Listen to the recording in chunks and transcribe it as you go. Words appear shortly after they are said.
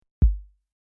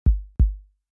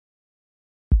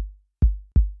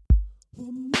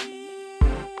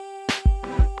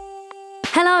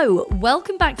Hello,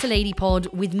 welcome back to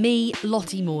LadyPod with me,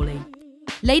 Lottie Morley.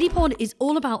 LadyPod is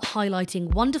all about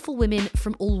highlighting wonderful women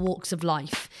from all walks of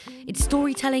life. It's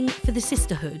storytelling for the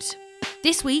sisterhood.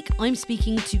 This week, I'm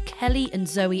speaking to Kelly and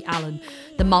Zoe Allen,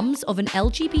 the mums of an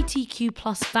LGBTQ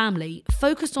plus family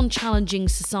focused on challenging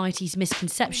society's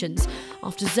misconceptions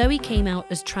after Zoe came out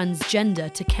as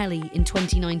transgender to Kelly in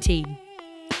 2019.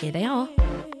 Here they are.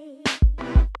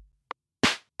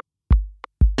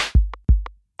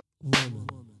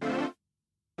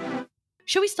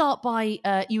 Shall we start by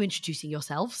you introducing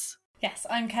yourselves? Yes,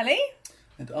 I'm Kelly.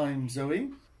 And I'm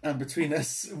Zoe. And between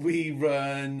us, we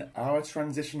run Our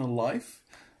Transitional Life,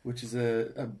 which is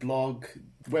a blog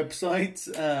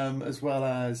website, as well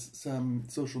as some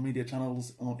social media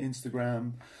channels on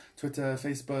Instagram, Twitter,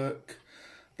 Facebook.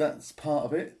 That's part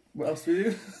of it. What else do we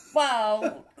do?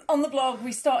 Well, on the blog,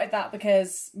 we started that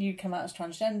because you come out as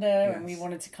transgender Yes. and we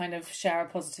wanted to kind of share a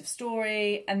positive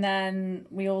story. And then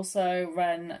we also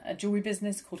run a jewellery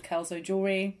business called Kelso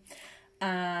Jewellery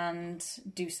and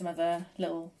do some other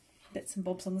little bits and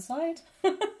bobs on the side.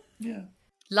 Yeah.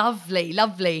 Lovely,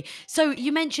 lovely. So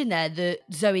you mentioned there that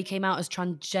Zoe came out as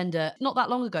transgender not that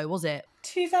long ago, was it?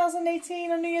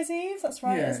 2018 on New Year's Eve, that's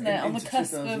right, isn't it? On the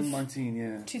cusp 2019,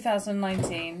 of yeah.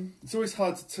 2019. It's always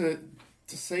hard to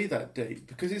say that date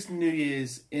because it's New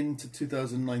Year's into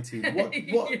 2019.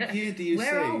 What year do you say?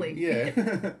 Where are we?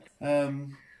 Yeah.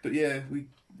 But yeah,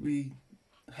 we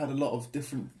had a lot of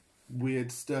different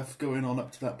weird stuff going on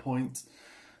up to that point.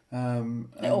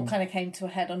 It all kind of came to a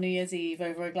head on New Year's Eve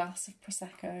over a glass of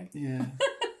Prosecco. Yeah.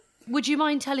 Would you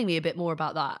mind telling me a bit more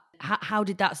about that? How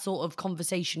did that sort of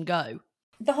conversation go?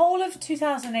 The whole of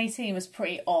 2018 was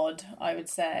pretty odd, I would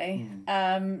say.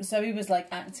 Zoe was like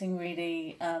acting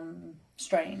really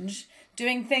strange,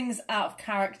 doing things out of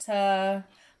character,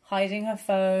 hiding her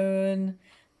phone,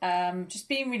 just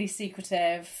being really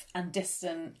secretive and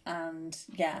distant, and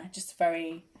yeah, just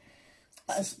very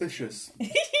Suspicious.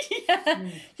 yeah,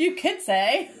 you could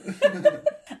say.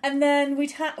 And then we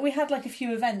had like a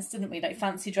few events, didn't we? Like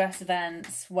fancy dress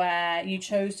events where you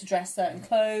chose to dress certain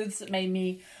clothes that made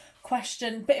me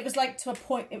question. But it was like to a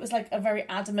point. It was like a very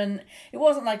adamant. It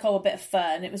wasn't like a bit of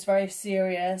fun. It was very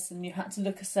serious, and you had to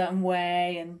look a certain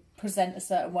way and present a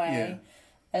certain way.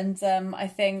 Yeah. And I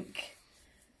think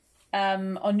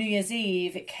on New Year's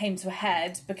Eve it came to a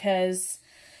head because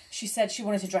she said she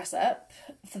wanted to dress up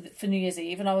for New Year's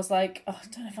Eve, and I was like, oh, I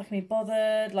don't know if I can be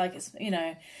bothered. Like, it's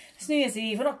New Year's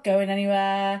Eve, we're not going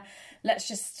anywhere. Let's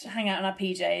just hang out in our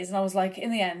PJs. And I was like, in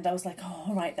the end, I was like, oh,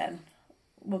 all right then,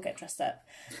 we'll get dressed up.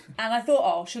 And I thought,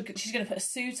 oh, she's going to put a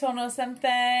suit on or something,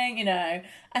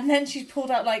 And then she pulled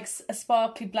out like a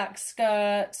sparkly black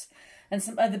skirt and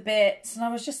some other bits, and I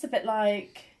was just a bit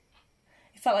like,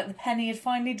 it felt like the penny had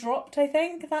finally dropped, I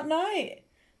think, that night.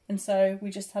 And so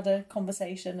we just had a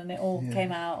conversation and it all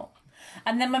came out.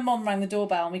 And then my mum rang the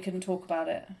doorbell and we couldn't talk about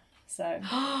it. So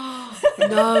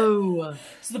No.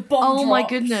 so the bomb Oh dropped. my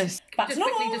goodness. Back to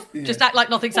normal. Just act like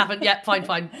nothing's happened. Yeah,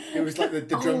 fine. It was like the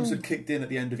drums had kicked in at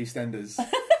the end of EastEnders.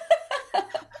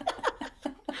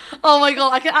 Oh my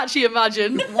God, I can actually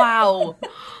imagine. Wow.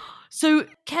 So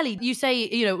Kelly, you say,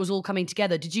 it was all coming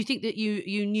together. Did you think that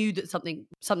you knew that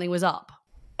something was up?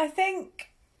 I think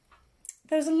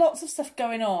there was lots of stuff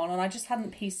going on and I just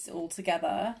hadn't pieced it all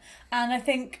together. And I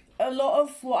think a lot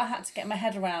of what I had to get my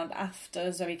head around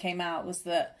after Zoe came out was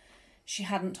that she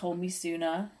hadn't told me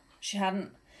sooner. She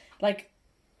hadn't,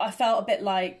 I felt a bit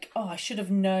like, oh, I should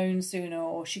have known sooner,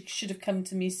 or she should have come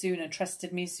to me sooner,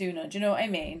 trusted me sooner. Do you know what I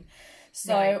mean?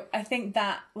 So Right. I think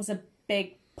that was a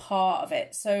big part of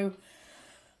it. So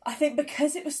I think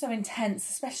because it was so intense,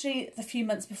 especially the few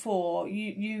months before,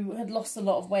 you had lost a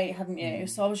lot of weight, hadn't you?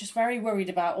 So I was just very worried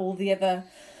about all the other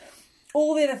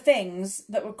things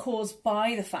that were caused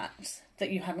by the fact that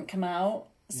you hadn't come out.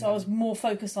 So I was more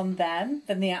focused on them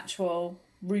than the actual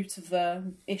root of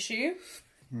the issue.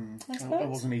 I I suppose.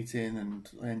 wasn't eating, and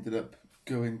I ended up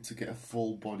going to get a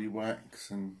full body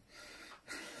wax and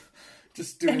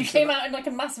just doing. And you came out in like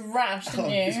a massive rash,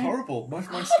 didn't you? It's horrible.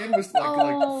 My skin was like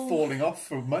falling off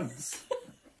for months.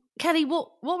 Kelly,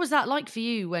 what was that like for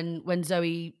you when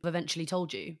Zoe eventually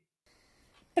told you?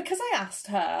 Because I asked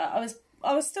her,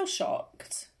 I was still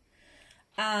shocked,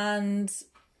 and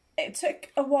it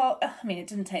took a while. I mean, it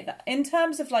didn't take that in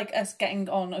terms of like us getting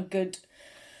on a good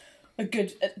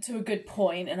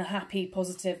point in a happy,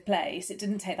 positive place. It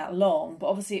didn't take that long, but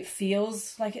obviously it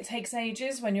feels like it takes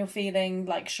ages when you're feeling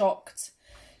like shocked.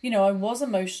 I was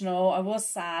emotional. I was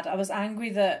sad. I was angry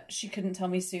that she couldn't tell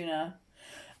me sooner.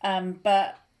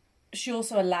 But she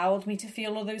also allowed me to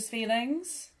feel all those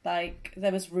feelings. Like,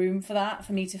 there was room for that,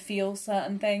 for me to feel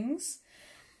certain things.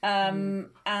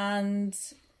 And,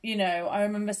 you know, I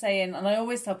remember saying, and I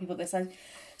always tell people this, I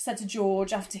said to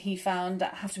George after he found,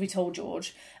 after we told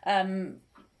George,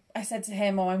 I said to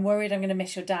him, I'm worried I'm going to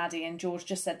miss your daddy. And George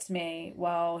just said to me,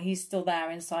 well, he's still there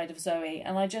inside of Zoe.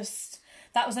 And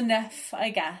that was enough, I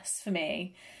guess, for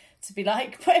me to be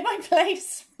like, put in my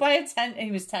place by a 10.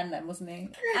 He was 10 then, wasn't he?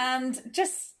 And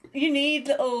just, you need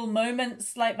little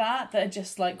moments like that are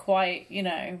just like quite, you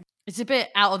know. It's a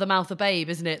bit out of the mouth of babe,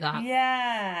 isn't it, that?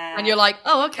 Yeah. And you're like,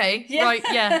 oh, okay, right,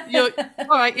 yeah. You're, all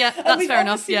right, yeah, that's fair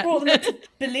enough. Yeah. Brought them to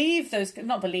believe those,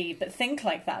 not believe, but think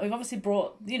like that. We've obviously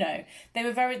brought, you know,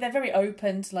 they're very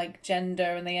open to like gender,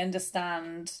 and they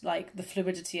understand like the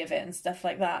fluidity of it and stuff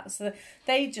like that. So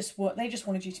they just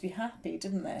wanted you to be happy,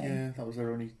 didn't they? Yeah, that was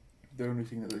their only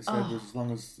thing that they said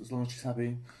was as long as she's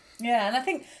happy. Yeah, and I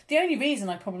think the only reason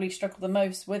I probably struggled the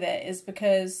most with it is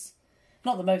because,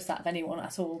 not the most out of anyone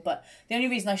at all, but the only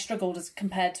reason I struggled as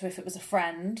compared to if it was a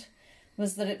friend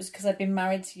was that it was because I'd been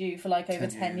married to you for like over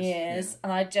 10 years,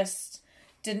 and I just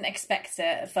didn't expect it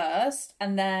at first.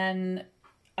 And then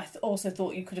I also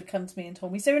thought you could have come to me and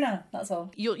told me sooner, that's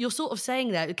all. You're sort of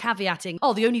saying there, caveating,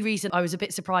 the only reason I was a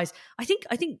bit surprised, I think,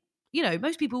 you know,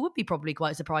 most people would be probably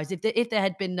quite surprised if there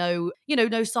had been no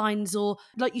signs, or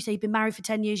like you say, you've been married for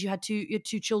 10 years, you had two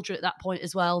children at that point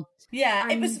as well. Yeah,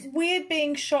 it was weird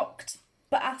being shocked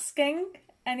but asking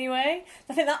anyway.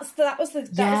 I think that was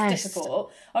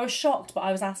difficult. I was shocked, but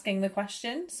I was asking the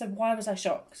question. So why was I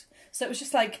shocked? So it was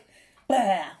just like,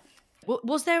 bleh.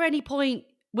 Was there any point?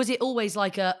 Was it always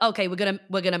like okay, we're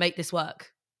gonna make this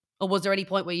work? Or was there any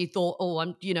point where you thought,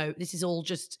 this is all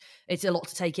just, it's a lot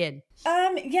to take in?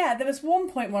 Yeah, there was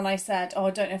one point when I said, I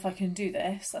don't know if I can do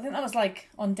this. I think that was like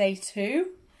on day 2.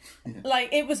 Yeah. Like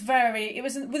it was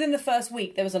within the first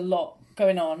week, there was a lot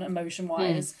going on emotion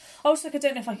wise. I was like, I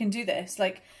don't know if I can do this.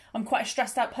 Like, I'm quite a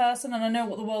stressed out person, and I know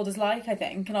what the world is like, I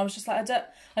think. And I was just like,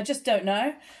 I just don't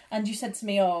know. And you said to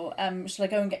me, shall I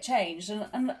go and get changed?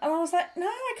 And I was like, no,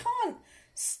 I can't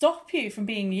stop you from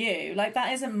being you. Like,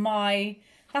 that isn't my...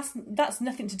 That's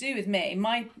nothing to do with me.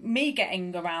 Me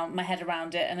getting my head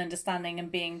around it and understanding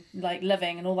and being like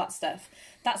loving and all that stuff.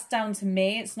 That's down to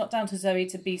me. It's not down to Zoe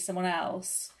to be someone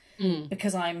else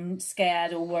because I'm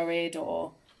scared or worried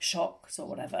or shocked or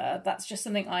whatever. That's just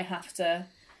something I have to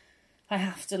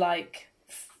like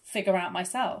figure out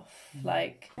myself.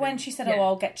 Like when she said,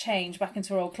 I'll get changed back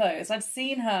into her old clothes. I'd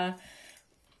seen her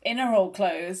in her old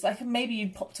clothes. Like maybe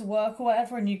you'd pop to work or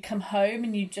whatever, and you'd come home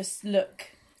and you just look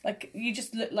like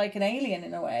an alien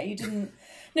in a way. You didn't.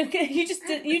 No, you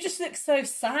just look so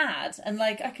sad, and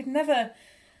like I could never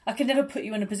put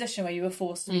you in a position where you were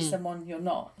forced to be someone you're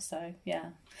not. So yeah,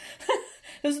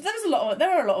 there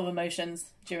were a lot of emotions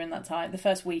during that time, the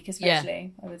first week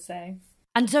especially. I would say.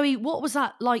 And Zoe, what was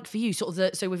that like for you? Sort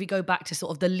of so if we go back to sort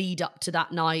of the lead up to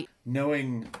that night,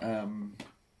 knowing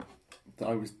that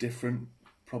I was different,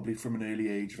 probably from an early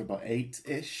age of about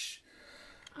 8-ish.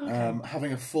 Okay.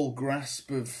 Having a full grasp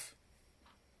of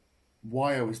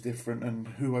why I was different and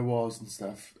who I was and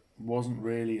stuff wasn't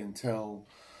really until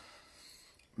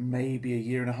maybe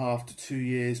 1.5 to 2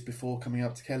 years before coming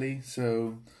out to Kelly.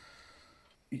 So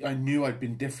I knew I'd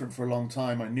been different for a long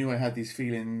time. I knew I had these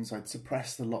feelings. I'd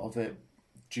suppressed a lot of it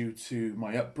due to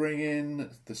my upbringing,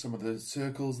 some of the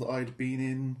circles that I'd been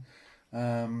in.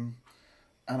 And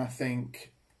I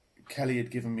think Kelly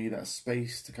had given me that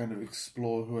space to kind of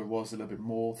explore who I was a little bit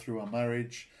more through our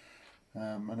marriage,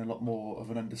 and a lot more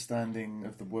of an understanding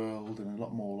of the world, and a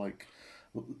lot more like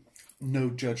no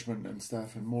judgment and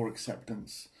stuff, and more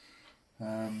acceptance.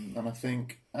 And I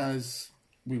think as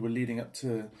we were leading up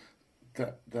to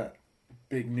that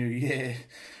big new year,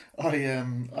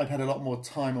 I'd had a lot more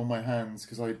time on my hands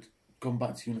because I'd gone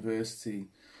back to university.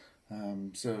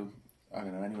 So I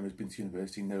don't know, anyone who's been to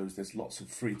university knows there's lots of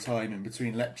free time in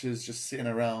between lectures, just sitting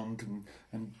around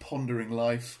and pondering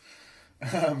life.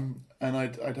 And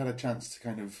I'd had a chance to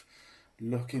kind of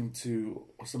look into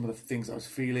some of the things I was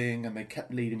feeling, and they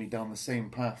kept leading me down the same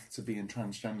path to being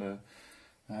transgender.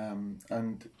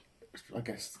 And I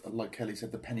guess, like Kelly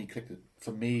said, the penny clicked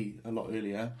for me a lot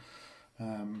earlier.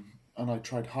 And I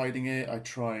tried hiding it. I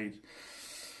tried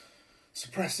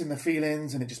suppressing the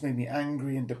feelings, and it just made me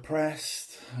angry and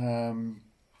depressed. I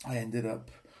ended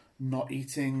up not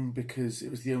eating because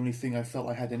it was the only thing I felt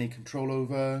I had any control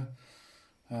over,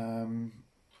 and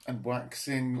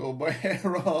waxing all my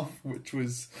hair off, which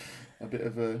was a bit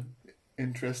of a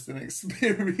interesting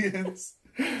experience.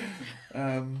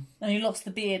 And you lost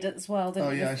the beard as well,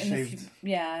 didn't you? I shaved.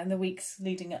 In the weeks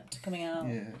leading up to coming out.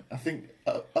 Yeah, I think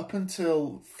up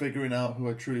until figuring out who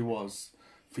I truly was,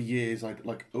 for years I'd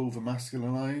like over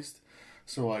masculinized,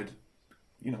 so I'd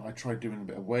I tried doing a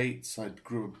bit of weights. I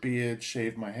grew a beard,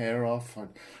 shaved my hair off. I had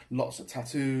lots of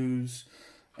tattoos,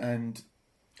 and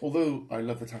although I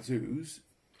love the tattoos,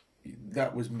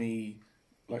 that was me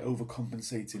like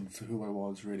overcompensating for who I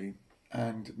was really.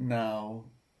 And now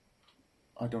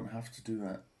I don't have to do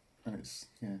that, and it's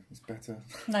better.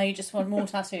 Now you just want more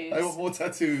tattoos. I want more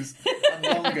tattoos and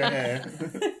longer hair.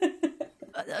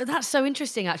 That's so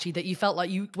interesting, actually, that you felt like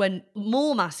you went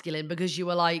more masculine because you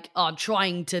were like, oh, I'm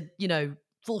trying to,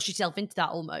 force yourself into that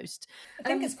almost. I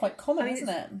think it's quite common, isn't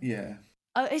it? Yeah.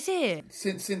 Oh, is it?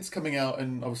 Since coming out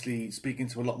and obviously speaking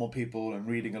to a lot more people and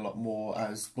reading a lot more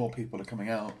as more people are coming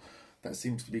out, that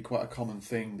seems to be quite a common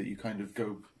thing, that you kind of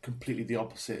go completely the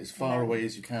opposite, as far away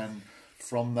as you can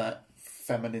from that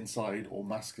feminine side, or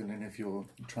masculine if you're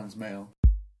trans male.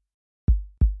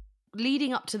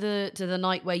 Leading up to the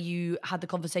night where you had the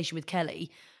conversation with Kelly,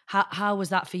 how was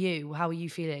that for you? How were you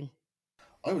feeling?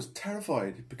 I was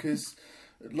terrified because,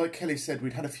 like Kelly said,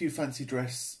 we'd had a few fancy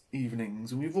dress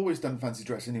evenings, and we've always done fancy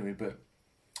dress anyway, but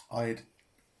I'd,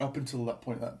 up until that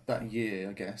point, that year,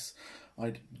 I guess,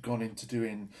 I'd gone into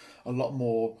doing a lot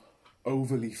more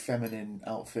overly feminine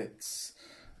outfits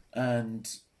and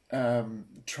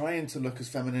trying to look as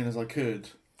feminine as I could,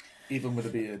 even with a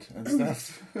beard and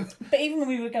stuff. But even when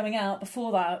we were going out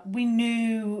before that, we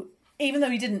knew, even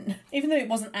though it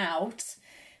wasn't out,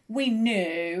 we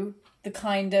knew the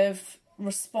kind of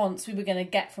response we were going to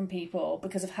get from people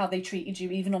because of how they treated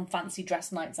you, even on fancy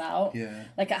dress nights out. Yeah.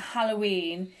 Like at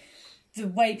Halloween, the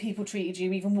way people treated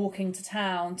you, even walking to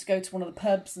town to go to one of the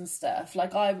pubs and stuff.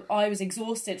 Like I was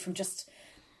exhausted from just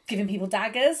giving people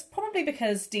daggers, probably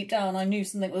because deep down I knew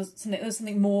there was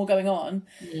something more going on.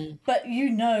 Mm. But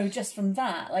just from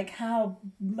that, like how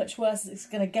much worse it's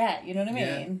going to get. You know what I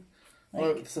mean? Yeah.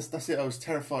 Well, that's it. I was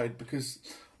terrified because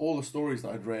all the stories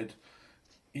that I'd read,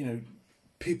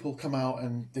 people come out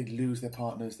and they lose their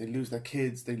partners, they lose their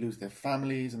kids, they lose their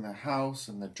families and their house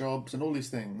and their jobs and all these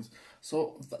things.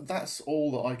 So that's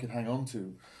all that I could hang on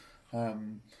to,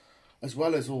 as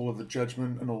well as all of the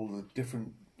judgment and all the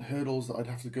different hurdles that I'd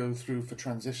have to go through for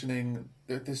transitioning.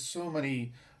 There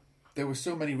were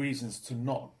so many reasons to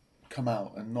not come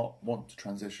out and not want to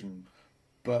transition,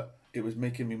 but it was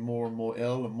making me more and more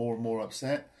ill and more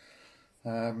upset.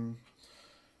 And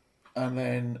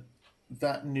then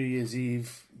that New Year's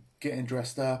Eve, getting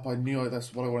dressed up, I knew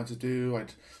that's what I wanted to do.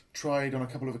 I'd tried on a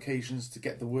couple of occasions to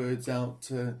get the words out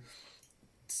to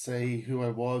say who I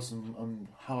was and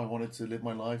how I wanted to live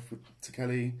my life to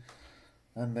Kelly.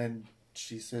 And then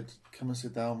she said, come and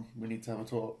sit down, we need to have a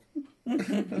talk.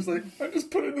 I was like, I'm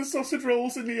just putting the sausage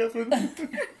rolls in the oven.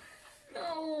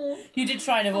 You did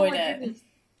try and avoid it. Goodness.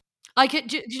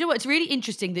 Do you know what? It's really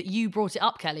interesting that you brought it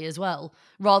up, Kelly, as well,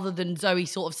 rather than Zoe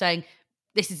sort of saying,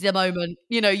 this is the moment,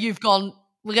 you've gone,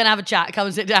 we're going to have a chat, come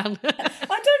and sit down. I don't know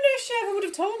if she ever would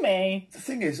have told me. The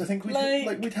thing is, I think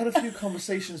we'd had a few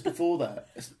conversations before that.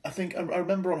 I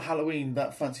remember on Halloween,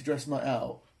 that fancy dress night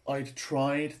out, I'd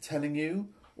tried telling you,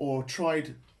 or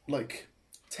tried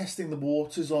testing the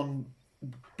waters on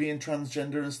being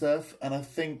transgender and stuff, and I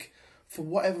think for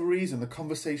whatever reason the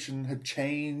conversation had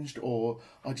changed, or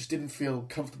I just didn't feel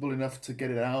comfortable enough to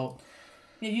get it out.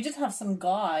 Yeah, you did have some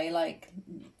guy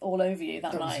all over you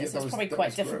that night, so it's probably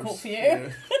quite difficult gross. for you Yeah.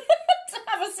 to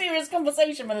have a serious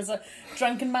conversation when there's a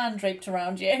drunken man draped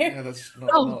around you. Yeah, that's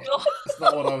not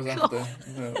what I was after.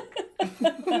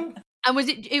 No. And was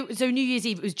it so New Year's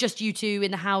Eve, it was just you two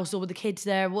in the house, or were the kids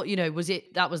there? What,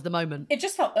 that was the moment? It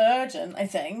just felt urgent, I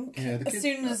think. Yeah, as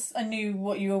soon as I knew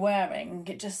what you were wearing,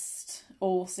 it just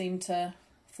all seemed to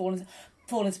fall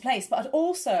into place. But I'd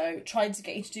also tried to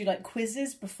get you to do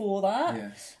quizzes before that.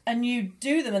 Yes. And you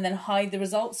do them and then hide the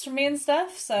results from me and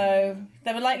stuff. So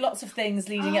there were lots of things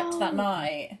leading up to that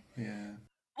night. Yeah.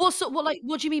 What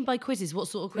do you mean by quizzes? What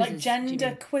sort of quizzes?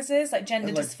 Gender quizzes, gender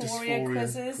And, dysphoria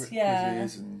quizzes.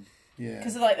 Quizzes and, yeah.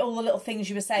 Because of all the little things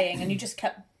you were saying, and you just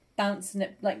kept bouncing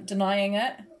it, denying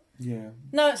it. Yeah.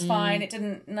 No, it's fine. It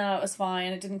was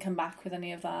fine. It didn't come back with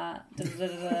any of that.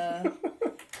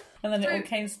 And then it all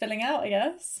came spilling out, I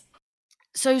guess.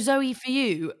 So Zoe, for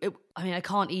you, I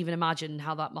can't even imagine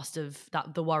how that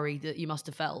the worry that you must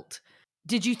have felt.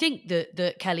 Did you think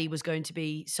that Kelly was going to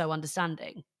be so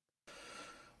understanding?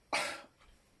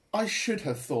 I should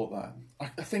have thought that.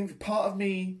 I think part of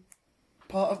me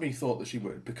thought that she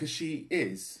would, because she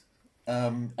is.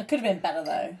 It could have been better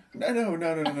though.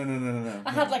 No.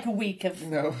 I had a week of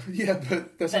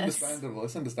but that's understandable.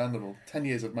 It's understandable. 10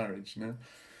 years of marriage,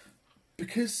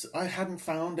 Because I hadn't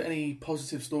found any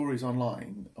positive stories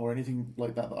online or anything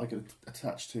like that I could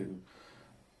attach to.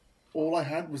 All I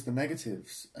had was the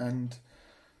negatives, and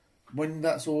when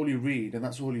that's all you read and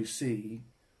that's all you see,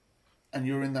 and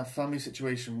you're in that family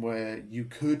situation where you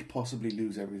could possibly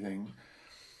lose everything,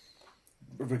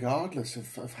 regardless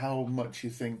of how much you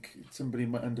think somebody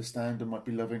might understand and might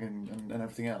be loving and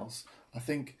everything else, I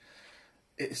think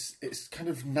it's kind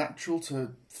of natural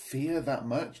to fear that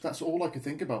much. That's all I could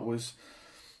think about was,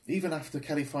 even after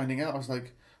Kelly finding out, I was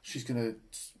like, she's going to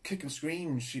kick and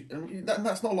scream.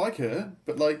 That's not like her,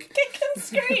 but like... Kick and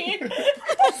scream?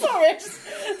 Sorry, just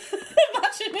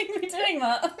imagining me doing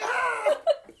that.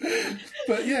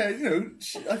 But yeah, you know,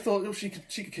 I thought, oh, she could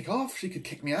kick off. She could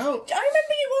kick me out. I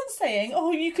remember you once saying,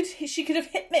 "Oh, she could have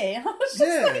hit me." And I was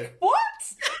just like, "What?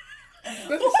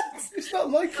 It's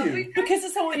not like you." Because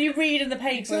it's what you read in the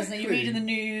papers, Exactly. and you read in the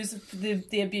news,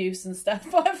 the abuse and stuff.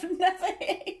 But I've never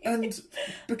hit you. And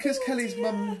because Kelly's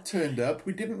mum turned up,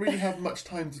 we didn't really have much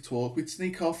time to talk. We'd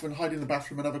sneak off and hide in the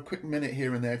bathroom and have a quick minute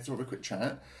here and there to have a quick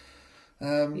chat.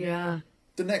 Yeah.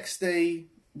 The next day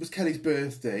was Kelly's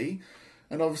birthday,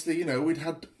 and obviously, you know, we'd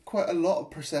had quite a lot of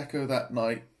Prosecco that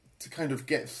night to kind of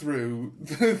get through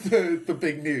the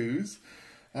big news.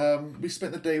 We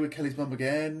spent the day with Kelly's mum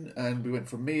again, and we went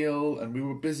for a meal, and we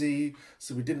were busy,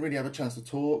 so we didn't really have a chance to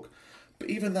talk. But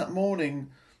even that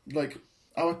morning, like,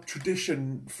 our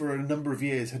tradition for a number of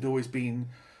years had always been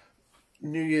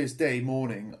New Year's Day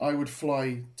morning, I would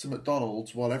fly to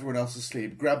McDonald's while everyone else is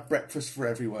asleep, grab breakfast for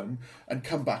everyone, and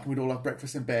come back, and we'd all have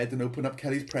breakfast in bed and open up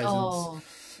Kelly's presents. Oh.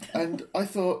 And I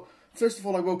thought, first of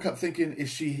all, I woke up thinking, is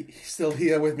she still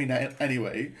here with me now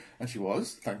anyway? And she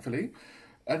was, thankfully.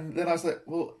 And then I was like,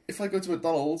 well, if I go to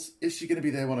McDonald's, is she going to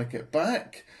be there when I get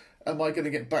back? Am I going to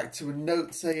get back to a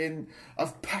note saying,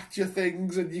 I've packed your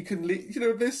things and you can leave? You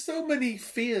know, there's so many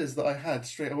fears that I had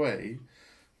straight away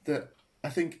that I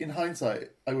think in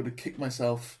hindsight, I would have kicked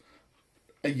myself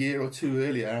a year or two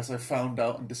earlier as I found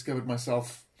out and discovered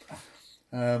myself,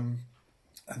 and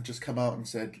just come out and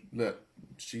said, look,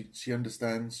 she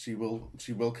understands, she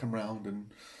will come round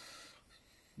and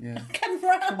yeah. Come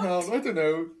round. I don't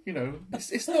know, you know,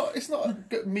 it's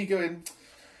not me going,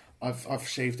 I've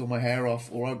shaved all my hair off,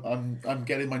 or I'm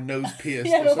getting my nose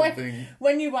pierced or something.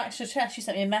 When you waxed your chest, you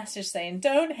sent me a message saying,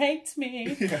 "Don't hate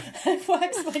me." Yeah. I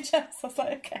waxed my chest. I was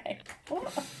like, okay.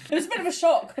 What? It was a bit of a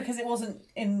shock because it wasn't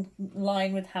in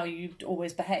line with how you'd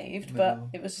always behaved, but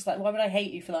it was just like, why would I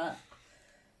hate you for that?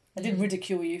 I did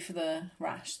ridicule you for the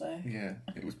rash, though. Yeah,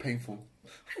 it was painful.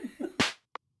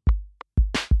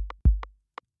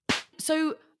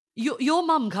 So your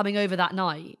mum coming over that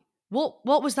night, what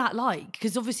was that like?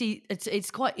 Because obviously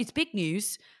it's big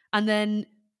news, and then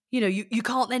you know you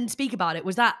can't then speak about it.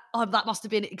 Was that that must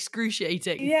have been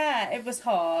excruciating? Yeah, it was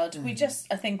hard.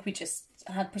 I think we just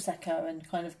had Prosecco and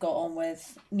kind of got on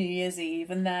with New Year's Eve,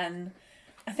 and then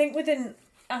I think we then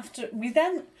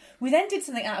did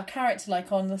something out of character,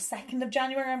 like on the 2nd of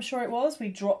January, I'm sure it was. We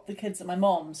dropped the kids at my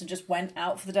mom's and just went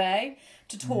out for the day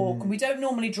to talk. And we don't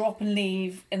normally drop and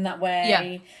leave in that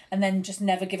way, and then just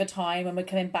never give a time when we're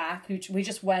coming back. We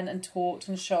just went and talked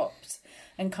and shopped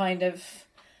and kind of,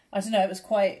 I don't know, it was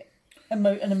quite an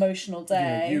emotional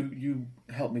day. Yeah, you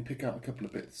helped me pick out a couple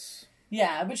of bits.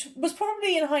 Yeah, which was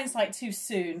probably in hindsight too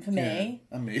soon for me.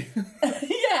 Yeah, and me.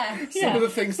 Yeah. Some of the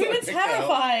things that we I were picked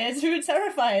terrified. We were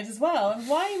terrified as well. And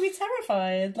why are we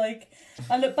terrified? Like,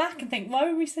 I look back and think,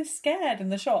 why were we so scared in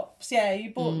the shops? Yeah,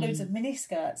 you bought loads of mini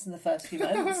skirts in the first few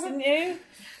months, didn't you?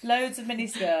 Loads of mini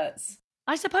skirts.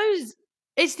 I suppose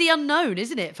it's the unknown,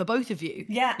 isn't it, for both of you?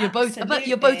 Yeah, you're both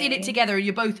in it together, and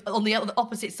you're both on the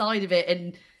opposite side of it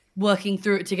and working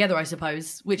through it together, I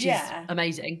suppose, which is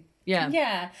amazing.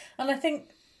 Yeah, and I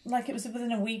think like it was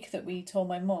within a week that we told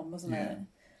my mum, wasn't it?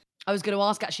 I was going to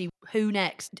ask actually, who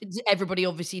next? Everybody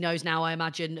obviously knows now, I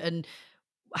imagine, and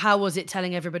how was it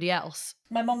telling everybody else?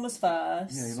 My mum was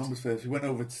first. Yeah, your mum was first. We went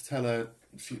over to tell her.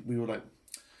 We were like,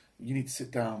 "You need to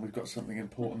sit down. We've got something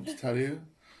important to tell you,"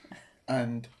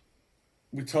 and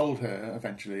we told her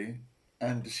eventually,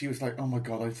 and she was like, "Oh my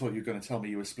God, I thought you were going to tell me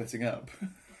you were splitting up."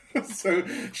 So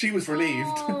she was relieved.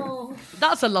 Oh.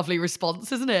 That's a lovely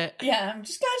response, isn't it? Yeah, I'm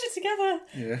just glad you're together.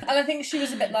 Yeah. And I think she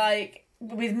was a bit like,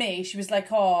 with me, she was like,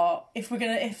 oh, if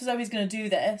Zoe's gonna do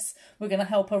this, we're gonna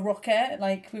help her rock it.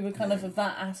 Like, we were kind of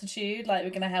that attitude, like,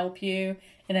 we're gonna help you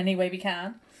in any way we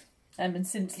can. And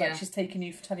since she's taken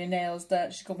you for having your nails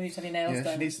done, she's got me to have your nails done.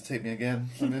 Yeah, she needs to take me again.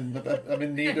 I'm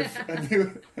in need of a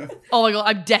new. Oh my God,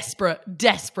 I'm desperate. And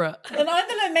I'm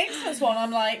the low maintenance one.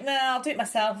 I'm like, nah, I'll do it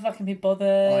myself if I can be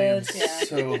bothered. I am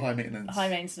so high maintenance. High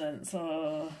maintenance.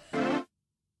 Oh.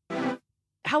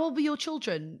 How old were your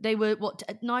children? They were,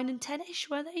 9 and 10-ish,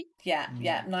 were they? Yeah,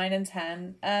 9 and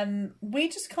 10. We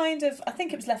just kind of, I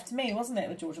think it was left to me, wasn't it,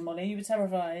 with George and Molly? You were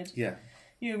terrified. Yeah.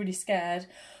 You were really scared.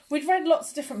 We'd read lots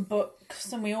of different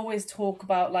books, and we always talk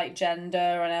about like gender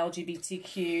and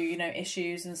LGBTQ, you know,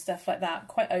 issues and stuff like that.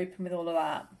 Quite open with all of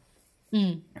that.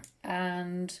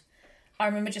 And I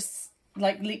remember just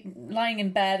like lying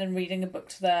in bed and reading a book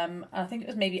to them. I think it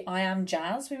was maybe I Am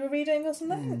Jazz we were reading or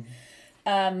something.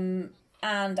 And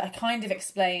I kind of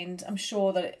explained, I'm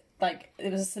sure that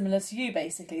it was similar to you,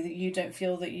 basically, that you don't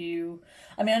feel that you...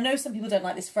 I mean, I know some people don't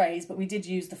like this phrase, but we did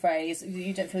use the phrase,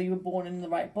 you don't feel you were born in the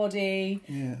right body.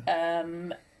 Yeah.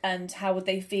 And how would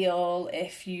they feel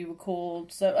if you were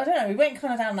called... So, I don't know, we went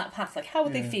kind of down that path, like, how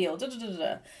would they feel? Da, da, da,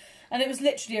 da. And it was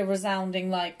literally a resounding,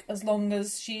 like, as long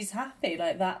as she's happy,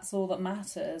 like, that's all that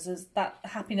matters. Is that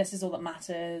happiness is all that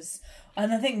matters.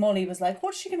 And I think Molly was like,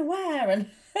 what's she going to wear? And,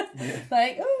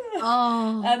 like,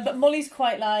 but Molly's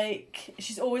quite, like,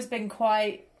 she's always been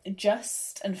quite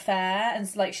just and fair.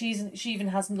 And, like, she even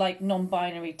has, like,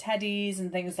 non-binary teddies and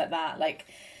things like that. Like,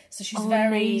 so she's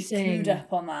very clued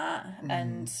up on that.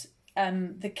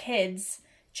 And the kids...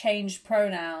 changed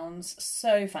pronouns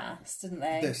so fast, didn't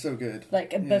they? They're so good.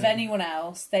 Like, above anyone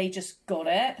else, they just got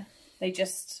it.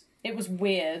 It was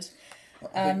weird.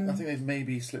 I think they've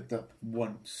maybe slipped up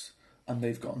once, and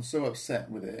they've gotten so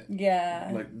upset with it. Yeah.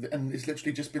 Like, and it's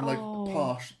literally just been like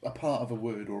a part of a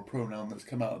word or a pronoun that's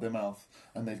come out of their mouth,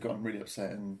 and they've gotten really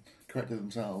upset and corrected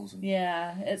themselves. And...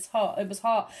 Yeah, it's hard. It was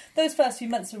hard. Those first few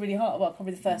months were really hard. Well,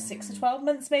 probably the first 6 to 12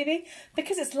 months, maybe,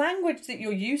 because it's language that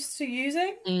you're used to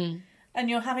using. And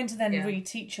you're having to then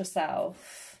reteach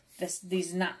yourself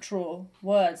these natural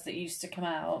words that used to come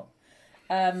out.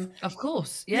 Of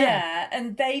course, yeah.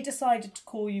 And they decided to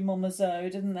call you Mama Zoe,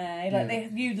 didn't they?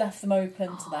 Like you left them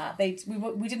open to that.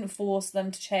 We didn't force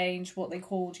them to change what they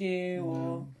called you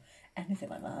or anything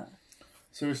like that.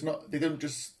 So it's not. They don't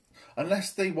just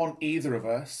unless they want either of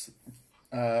us.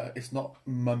 It's not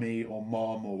mummy or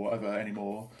mom or whatever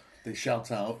anymore. They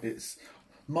shout out. It's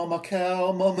Mama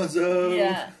Cal, Mama Zoe.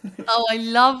 Yeah. Oh, I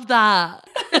love that.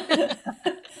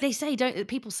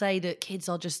 People say that kids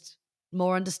are just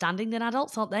more understanding than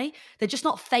adults, aren't they? They're just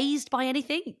not fazed by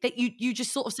anything. That you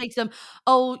just sort of say to them,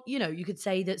 oh, you know, you could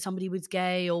say that somebody was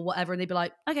gay or whatever, and they'd be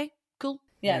like, okay, cool.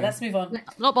 Yeah, let's move on.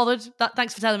 Not bothered.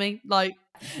 Thanks for telling me. Like,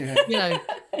 you know,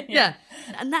 yeah.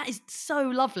 And that is so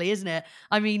lovely, isn't it?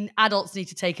 I mean, adults need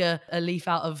to take a leaf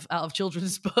out of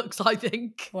children's books, I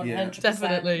think. 100%.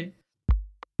 Definitely.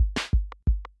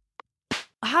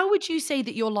 How would you say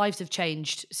that your lives have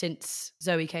changed since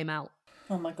Zoe came out?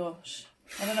 Oh my gosh.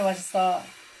 I don't know where to start.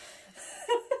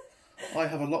 I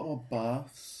have a lot more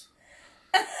baths.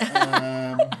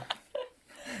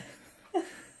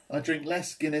 I drink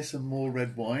less Guinness and more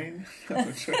red wine.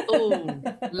 Oh,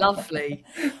 lovely.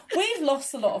 We've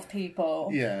lost a lot of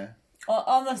people. Yeah.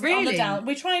 On the down.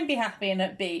 We try and be happy and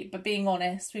upbeat, but being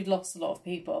honest, we've lost a lot of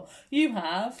people. You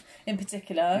have, in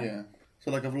particular. Yeah.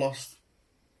 So, like, I've lost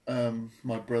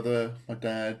my brother, my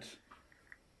dad,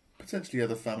 potentially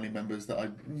other family members that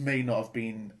I may not have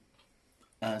been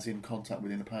as in contact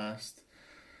with in the past.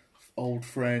 Old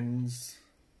friends,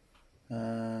 my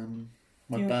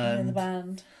band, in the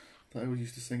band that I always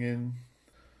used to sing in.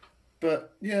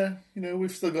 But yeah, you know,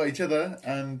 we've still got each other,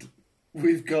 and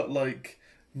we've got like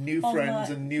new friends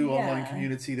and new online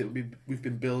community that we've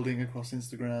been building across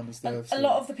Instagram and stuff. A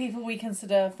lot of the people we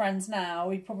consider friends now,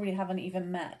 we probably haven't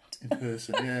even met in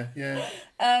person. Yeah.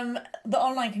 The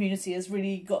online community has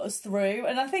really got us through,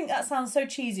 and I think that sounds so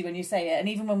cheesy when you say it, and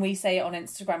even when we say it on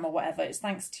Instagram or whatever, it's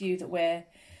thanks to you that we're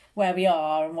where we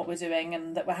are and what we're doing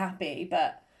and that we're happy.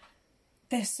 But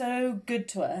they're so good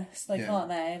to us, aren't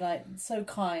they? Like, so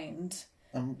kind.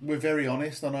 We're very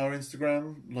honest on our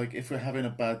Instagram. Like, if we're having a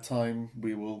bad time,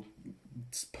 we will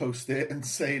post it and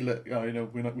say, look,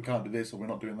 we can't do this or we're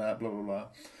not doing that, blah, blah, blah.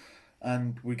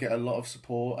 And we get a lot of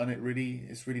support, and it's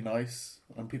really nice.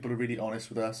 And people are really honest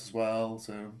with us as well,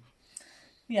 so...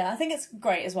 Yeah, I think it's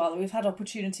great as well that we've had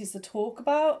opportunities to talk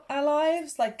about our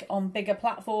lives, like, on bigger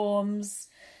platforms,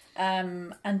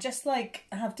 and just, like,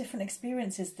 have different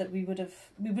experiences that we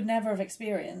would never have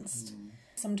experienced.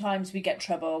 Sometimes we get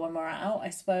trouble when we're out,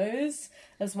 I suppose,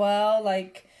 as well,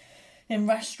 like in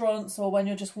restaurants or when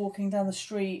you're just walking down the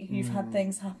street. You've had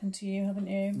things happen to you, haven't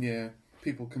you? Yeah,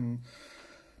 people can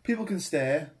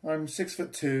stare. I'm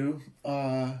 6'2",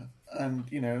 and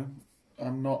you know,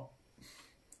 I'm not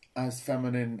as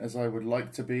feminine as I would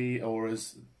like to be, or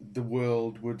as the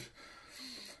world would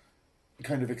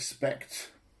kind of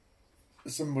expect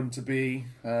someone to be.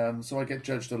 So I get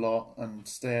judged a lot and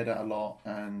stared at a lot,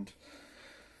 and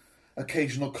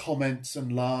occasional comments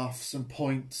and laughs and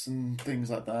points and things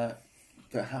like that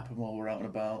happen while we're out and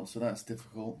about, so that's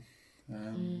difficult.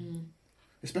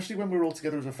 Especially when we're all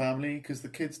together as a family, because the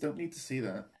kids don't need to see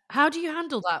that. How do you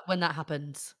handle that when that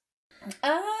happens?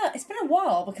 It's been a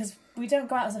while because we don't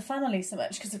go out as a family so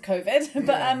much because of COVID.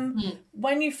 But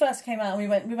when you first came out, we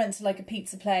went to like a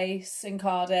pizza place in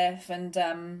Cardiff,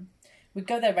 and we'd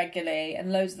go there regularly,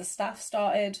 and loads of the staff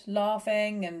started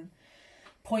laughing and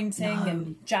pointing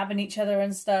and jabbing each other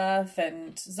and stuff.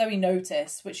 And Zoe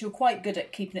noticed, which you're quite good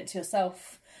at keeping it to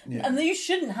yourself. Yeah. And you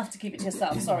shouldn't have to keep it to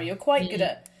yourself. Sorry, you're quite good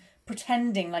at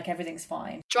pretending like everything's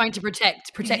fine. Trying to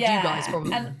protect you guys,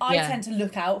 probably. And I tend to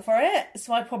look out for it,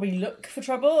 so I probably look for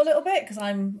trouble a little bit because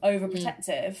I'm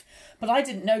overprotective. But I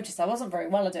didn't notice. I wasn't very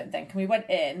well, I don't think. And we went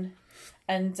in,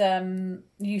 and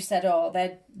you said, "Oh,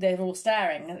 they're all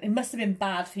staring." It must have been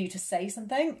bad for you to say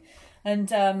something. And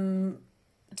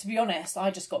to be honest,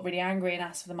 I just got really angry and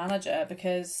asked for the manager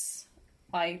because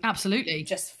I absolutely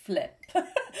just flip.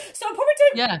 So I probably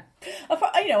don't. Yeah.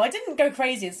 I didn't go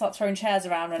crazy and start throwing chairs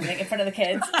around or anything in front of the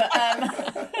kids,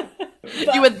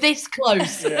 but you were this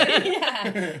close.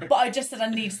 Yeah. But I just said I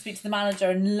need to speak to the manager,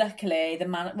 and luckily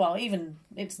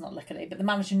it's not luckily, but the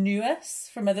manager knew us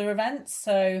from other events,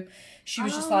 so she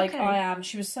was just like, okay. I am.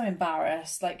 She was so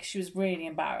embarrassed, like she was really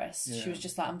embarrassed. Yeah. She was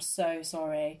just like, I'm so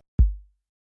sorry.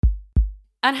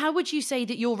 And how would you say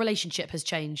that your relationship has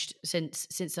changed since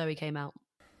Zoe came out?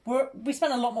 We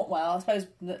spent a lot more. Well, I suppose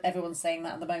that everyone's saying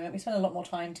that at the moment. We spent a lot more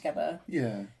time together.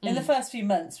 Yeah. In the first few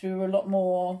months, we were a lot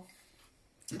more.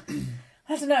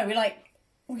 I don't know.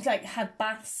 We had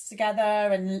baths together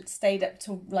and stayed up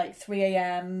till like 3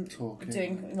 a.m. Talking.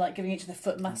 doing giving each other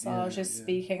foot massages,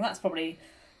 speaking. That's probably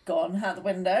gone out the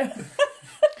window.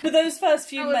 But those first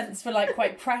few months were like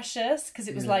quite precious because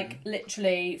it was like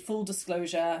literally full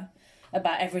disclosure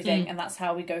about everything, and that's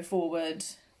how we go forward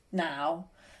now.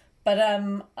 But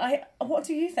what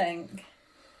do you think?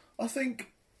 I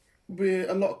think we're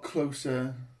a lot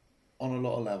closer on a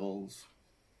lot of levels.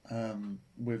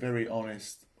 We're very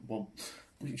honest. Well,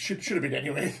 we should have been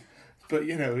anyway. But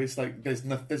it's like there's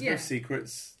no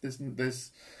secrets.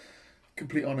 There's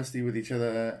complete honesty with each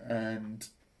other, and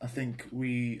I think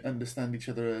we understand each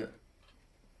other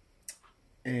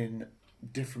in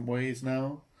different ways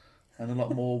now, and a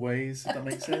lot more ways. If that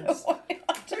makes sense.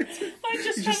 I'm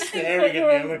just You're trying just to think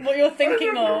staring what you're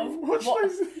thinking of. It's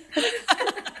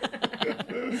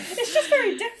It's just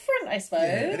very different, I suppose.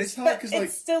 Yeah, and it's hard because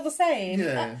it's still the same.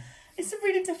 Yeah. It's a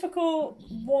really difficult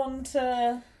one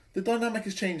to. The dynamic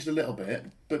has changed a little bit,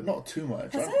 but not too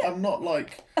much. I'm not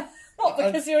like. What,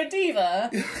 because you're a diva?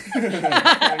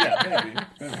 Yeah,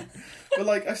 maybe. But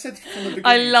like I said from the beginning,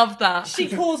 I love that. She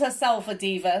calls herself a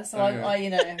diva, so I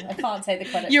can't take the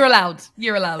credit. You're allowed.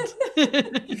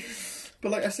 But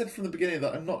like I said from the beginning,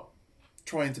 that I'm not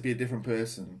trying to be a different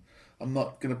person. I'm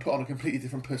not going to put on a completely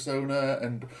different persona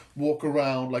and walk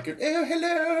around like, oh,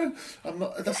 hello. I'm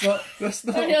not. That's not.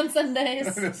 Only on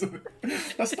Sundays.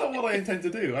 That's not what I intend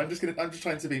to do. I'm just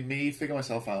trying to be me, figure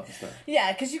myself out and stuff.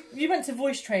 Yeah, because you went to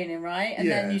voice training, right? And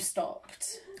then you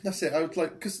stopped. That's it. I would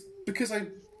like because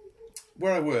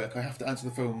where I work, I have to answer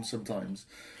the phone sometimes,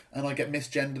 and I get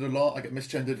misgendered a lot. I get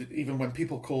misgendered even when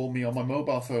people call me on my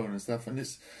mobile phone and stuff, and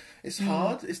it's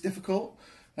hard. It's difficult.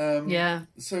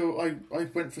 So I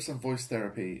went for some voice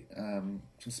therapy, some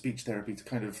speech therapy to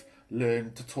kind of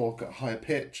learn to talk at a higher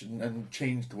pitch and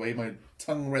change the way my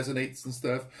tongue resonates and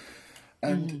stuff.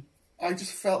 And I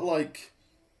just felt like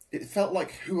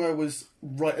who I was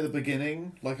right at the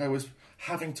beginning. Like I was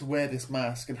having to wear this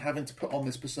mask and having to put on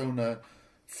this persona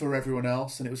for everyone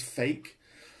else, and it was fake,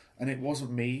 and it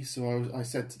wasn't me. So I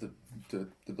said to the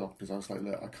doctors, I was like,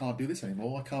 look, I can't do this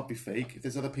anymore. I can't be fake. If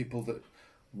there's other people that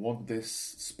want this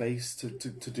space to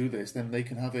do this, then they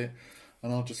can have it,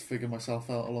 and I'll just figure myself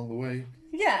out along the way.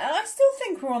 Yeah, I still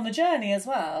think we're on the journey as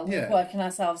well, with Yeah. working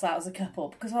ourselves out as a couple,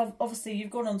 because obviously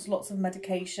you've gone on to lots of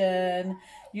medication.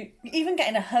 Even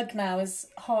getting a hug now is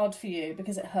hard for you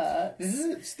because it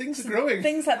hurts. Things are growing.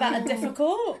 Things like that are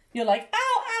difficult. You're like,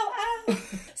 ow, ow, ow.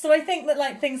 So I think that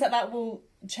like things like that will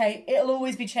change. It'll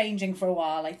always be changing for a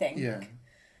while, I think. Yeah,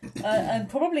 And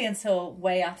probably until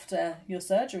way after your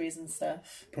surgeries and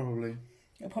stuff. probably.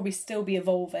 It'll probably still be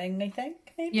evolving, I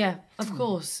think. Maybe. Yeah, of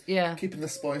course. Yeah. Keeping the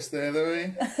spice there, though,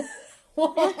 eh?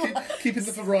 What? Keeping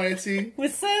the variety.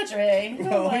 With surgery?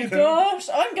 Well, Oh my you know. gosh.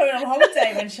 I'm going on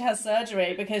holiday when she has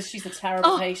surgery because she's a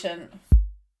terrible patient.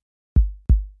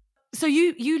 So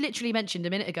you literally mentioned a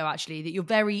minute ago, actually, that you're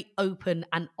very open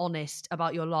and honest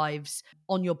about your lives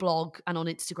on your blog and on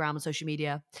Instagram and social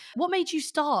media. What made you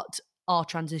start Our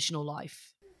Transitional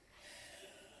Life?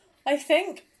 I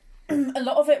think a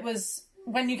lot of it was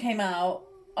when you came out,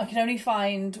 I could only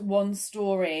find one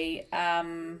story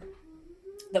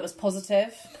that was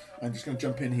positive. I'm just going to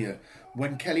jump in here.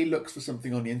 When Kelly looks for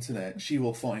something on the internet, she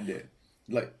will find it.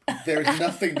 Like, there is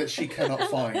nothing that she cannot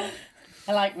find.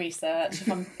 I like research.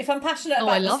 If I'm passionate Oh,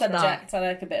 I about the love subject, that. I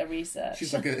like a bit of research.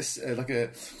 She's like a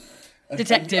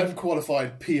Detective.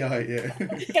 unqualified PI. Yeah.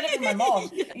 Get it from my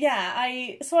mom. Yeah,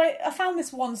 I found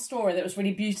this one story that was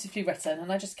really beautifully written,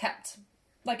 and I just kept,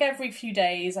 like, every few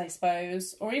days, I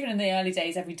suppose, or even in the early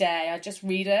days, every day, I just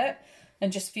read it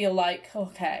and just feel like,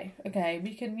 okay,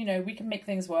 we can make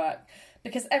things work,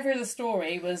 because every other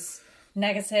story was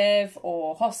negative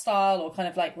or hostile or kind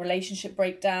of like relationship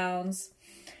breakdowns.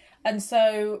 And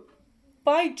so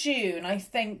by June, I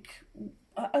think,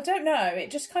 I don't know,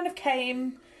 it just kind of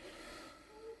came.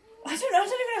 I don't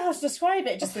even know how to describe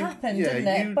it. It just happened, didn't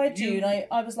it? By June,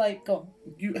 I was like, go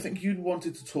on. I think you'd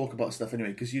wanted to talk about stuff anyway,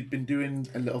 because you'd been doing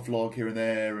a little vlog here and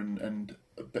there, and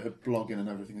a bit of blogging and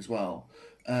everything as well.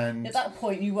 And At that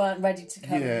point, you weren't ready to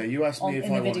come. yeah, you asked me if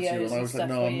I wanted to, and I was like, stuff,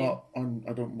 no, were I'm you? not.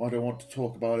 I don't want to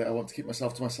talk about it. I want to keep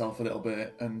myself to myself a little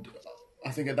bit. And I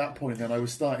think at that point, then I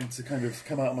was starting to kind of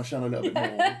come out of my shell a little bit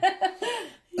more.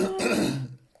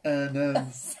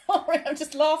 And Sorry, I'm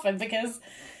just laughing because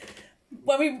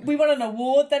when we won an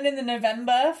award then in the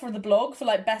November for the blog for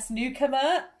like best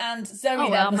newcomer, and Zoe Oh,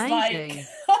 then was amazing. like,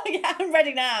 "Oh yeah, I'm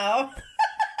ready now."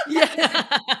 Yeah.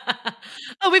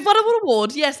 Oh, we've won an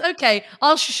award. Yes, okay.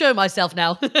 I'll show myself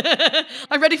now.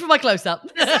 I'm ready for my close-up.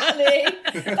 Exactly.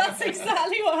 That's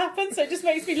exactly what happened. So it just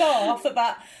makes me laugh that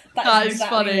That is is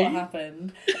exactly funny. what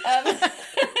happened.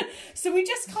 So we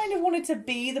just kind of wanted to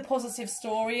be the positive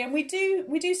story, and we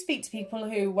do speak to people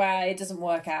where it doesn't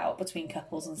work out between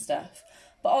couples and stuff.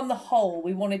 But on the whole,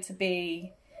 we wanted to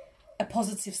be a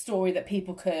positive story that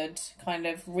people could kind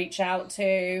of reach out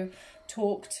to,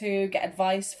 talk to, get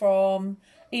advice from,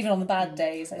 even on the bad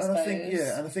days, I suppose.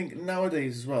 I think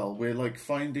nowadays as well, we're like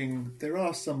finding there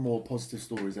are some more positive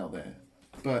stories out there,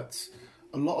 but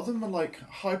a lot of them are like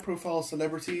high-profile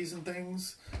celebrities and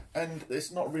things, and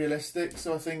it's not realistic.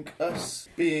 So I think us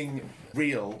being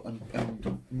real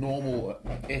and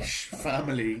normal-ish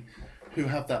family who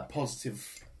have that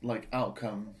positive like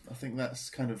outcome, I think that's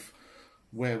kind of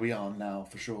where we are now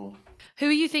for sure. Who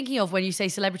are you thinking of when you say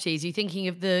celebrities? Are you thinking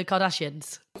of the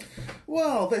Kardashians?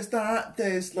 Well, there's that.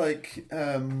 There's like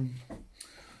who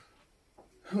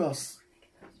else?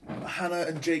 Hannah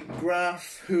and Jake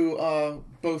Graff, who are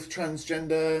both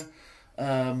transgender.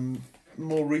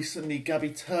 More recently, Gabby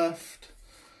Tuft.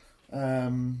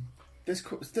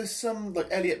 There's some like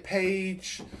Elliot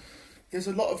Page. There's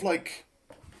a lot of like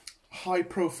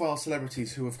high-profile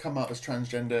celebrities who have come out as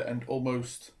transgender and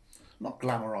almost not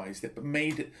glamorized it, but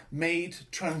made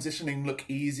transitioning look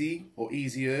easy or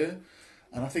easier.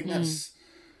 And I think that's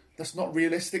not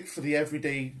realistic for the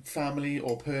everyday family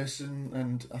or person.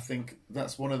 And I think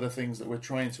that's one of the things that we're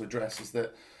trying to address is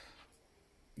that,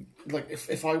 like,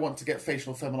 if I want to get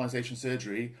facial feminization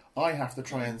surgery, I have to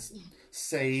try and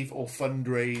save or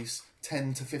fundraise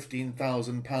 £10,000 to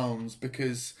 £15,000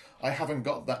 because I haven't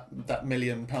got that £1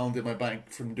 million in my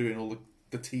bank from doing all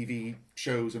the TV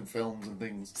shows and films and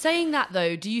things. Saying that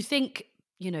though, do you think,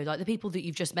 like the people that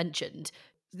you've just mentioned,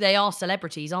 they are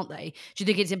celebrities, aren't they? Do you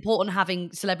think it's important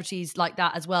having celebrities like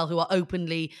that as well who are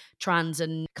openly trans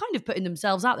and kind of putting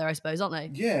themselves out there, I suppose, aren't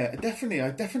they? Yeah, definitely.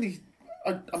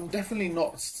 I'm definitely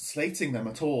not slating them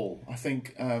at all. I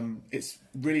think it's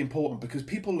really important because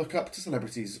people look up to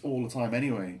celebrities all the time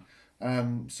anyway.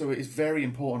 So it is very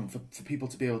important for people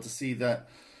to be able to see that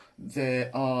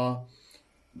there are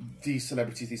these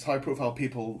celebrities, these high-profile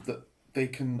people that they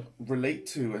can relate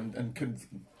to and can,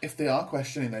 if they are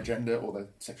questioning their gender or their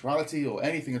sexuality or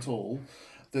anything at all,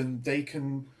 then they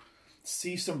can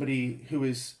see somebody who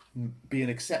is being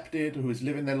accepted, who is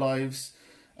living their lives,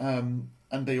 and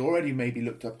they already may be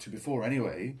looked up to before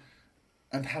anyway,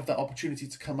 and have that opportunity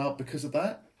to come out because of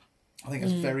that. I think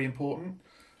that's very important.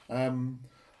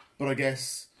 But I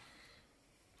guess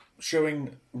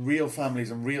showing real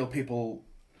families and real people,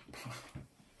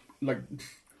 like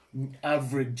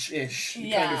average-ish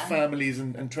kind of families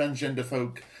and transgender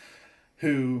folk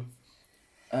who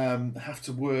have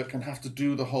to work and have to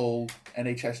do the whole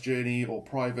NHS journey or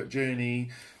private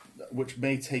journey, which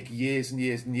may take years and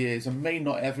years and years and may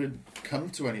not ever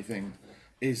come to anything,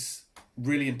 is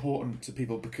really important to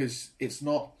people because it's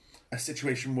not a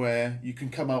situation where you can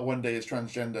come out one day as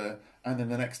transgender and then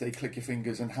the next day click your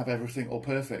fingers and have everything all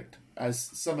perfect, as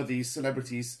some of these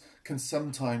celebrities can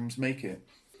sometimes make it.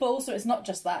 But also it's not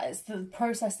just that, it's the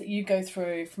process that you go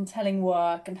through from telling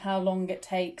work and how long it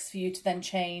takes for you to then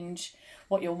change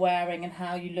what you're wearing and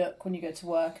how you look when you go to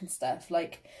work and stuff.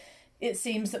 Like, it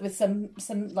seems that with some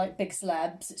like big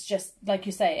celebs, it's just, like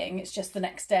you're saying, it's just the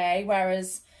next day,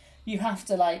 whereas you have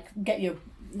to like get your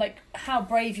like how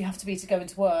brave you have to be to go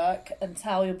into work and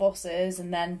tell your bosses,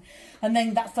 and then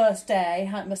that first day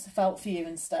how it must have felt for you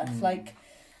and stuff. Like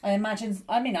I imagine,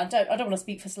 I mean, I don't want to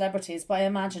speak for celebrities, but I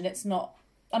imagine it's not,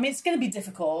 I mean, it's going to be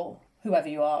difficult whoever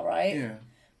you are, right? Yeah.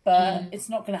 But it's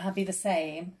not going to be the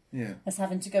same Yeah. as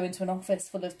having to go into an office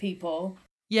full of people.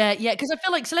 Yeah, because I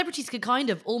feel like celebrities could kind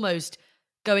of almost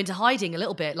go into hiding a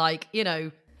little bit, like, you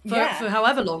know, for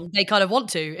however long they kind of want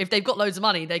to. If they've got loads of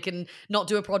money, they can not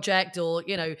do a project, or,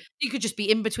 you know, you could just be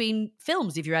in between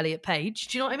films if you're Elliot Page.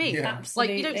 Do you know what I mean? Yeah.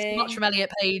 Absolutely. Like, you don't see much from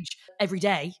Elliot Page every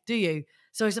day, do you?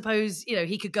 So I suppose, you know,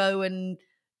 he could go and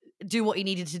do what he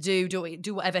needed to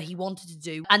do whatever he wanted to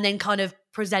do, and then kind of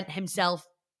present himself,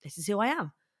 this is who I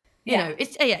am. You know,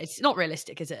 it's not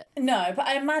realistic, is it? No, but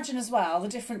I imagine as well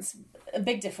a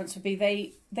big difference would be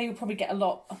they would probably get a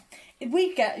lot.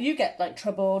 You get like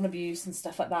trouble and abuse and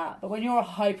stuff like that. But when you're a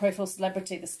high profile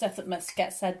celebrity, the stuff that must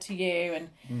get said to you,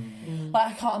 and like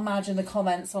I can't imagine the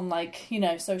comments on like, you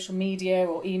know, social media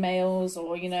or emails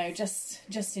or, you know,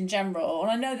 just in general. And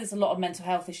I know there's a lot of mental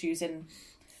health issues in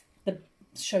the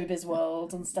showbiz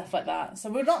world and stuff like that, so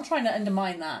we're not trying to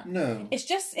undermine that. No, it's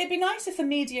just, it'd be nice if the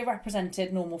media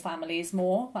represented normal families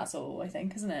more, that's all, I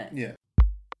think, isn't it? yeah.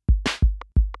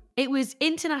 It was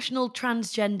International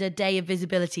Transgender Day of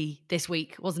Visibility this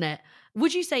week, wasn't it?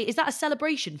 Would you say, is that a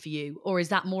celebration for you, or is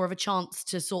that more of a chance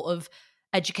to sort of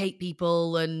educate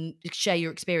people and share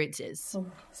your experiences? Oh,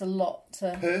 it's a lot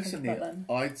to Personally, think about then.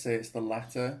 I'd say it's the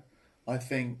latter. I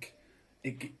think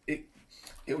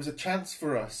it was a chance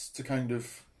for us to kind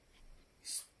of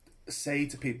say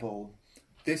to people,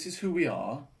 this is who we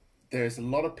are. There's a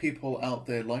lot of people out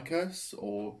there like us,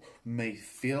 or may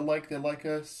feel like they're like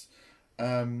us.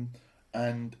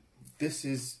 And this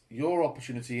is your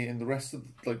opportunity in the rest of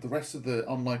the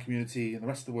online community and the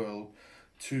rest of the world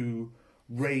to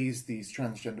raise these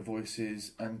transgender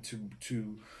voices and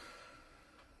to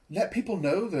let people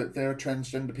know that there are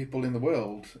transgender people in the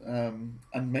world,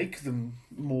 and make them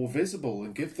more visible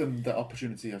and give them the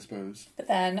opportunity, I suppose. But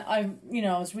then I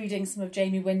was reading some of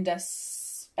Jamie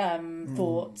Windus'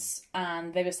 thoughts,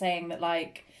 and they were saying that,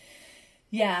 like,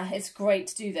 yeah, it's great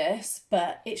to do this,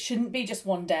 but it shouldn't be just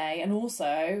one day. And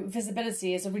also,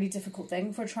 visibility is a really difficult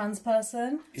thing for a trans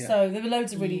person. Yeah. So there were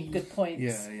loads of really good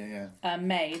points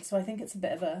made. So I think it's a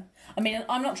bit of a... I mean,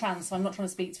 I'm not trans, so I'm not trying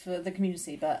to speak for the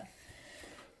community, but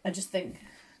I just think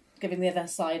giving the other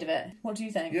side of it. What do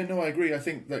you think? Yeah, no, I agree. I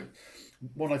think that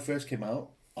when I first came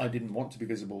out, I didn't want to be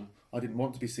visible. I didn't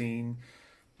want to be seen.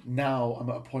 Now I'm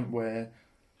at a point where,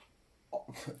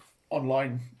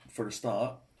 online for a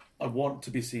start, I want to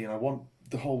be seen. I want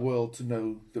the whole world to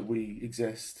know that we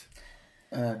exist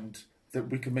and that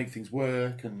we can make things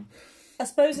work. And I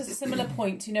suppose there's a similar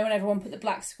point, you know, when everyone put the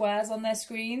black squares on their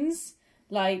screens,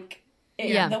 like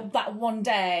that one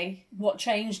day, what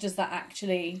change does that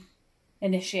actually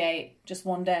initiate? Just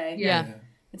one day? Yeah.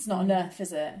 It's not enough,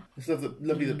 is it? It's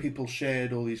lovely that people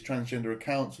shared all these transgender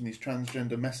accounts and these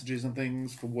transgender messages and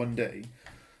things for one day,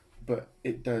 but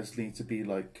it does need to be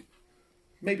like,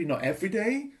 maybe not every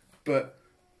day, but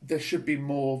there should be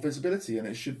more visibility, and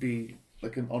it should be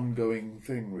like an ongoing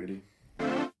thing, really.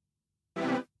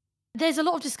 There's a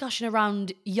lot of discussion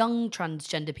around young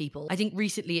transgender people. I think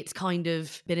recently it's kind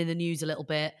of been in the news a little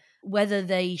bit, whether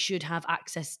they should have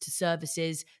access to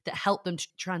services that help them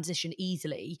transition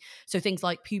easily. So things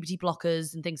like puberty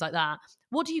blockers and things like that.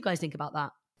 What do you guys think about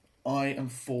that? I am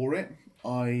for it.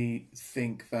 I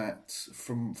think that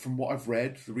from what I've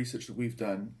read, the research that we've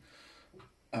done,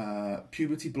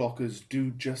 puberty blockers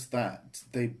do just that.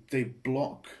 They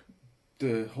block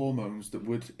the hormones that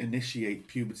would initiate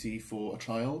puberty for a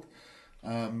child.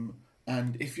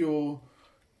 And if you're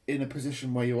in a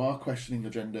position where you are questioning your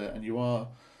gender, and you are,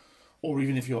 or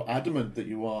even if you're adamant that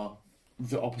you are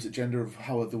the opposite gender of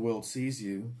how the world sees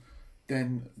you,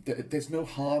 then there's no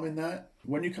harm in that.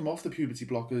 When you come off the puberty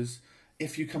blockers,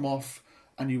 if you come off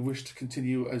and you wish to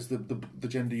continue as the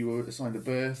gender you were assigned at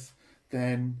birth,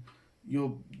 then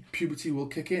your puberty will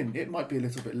kick in. It might be a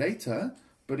little bit later,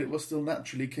 but it will still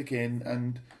naturally kick in,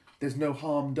 and there's no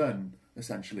harm done,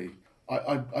 essentially.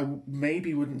 I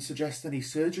maybe wouldn't suggest any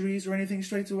surgeries or anything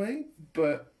straight away,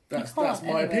 but that's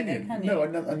my opinion. No,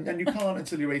 and you can't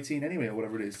until you're 18 anyway, or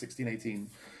whatever it is, 16, 18.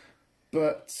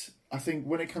 But I think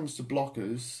when it comes to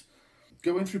blockers,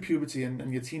 going through puberty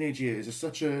and your teenage years is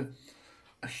such a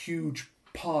huge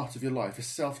part of your life, a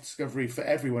self-discovery for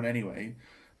everyone anyway.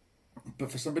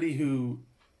 But for somebody who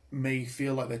may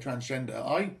feel like they're transgender,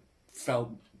 I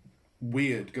felt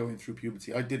weird going through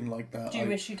puberty. I didn't like that. Do you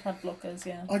wish you'd had blockers?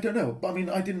 Yeah. I don't know. I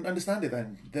mean, I didn't understand it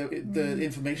then. The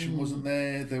information wasn't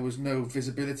there. There was no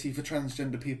visibility for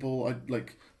transgender people.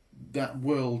 that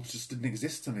world just didn't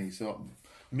exist to me. So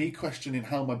me questioning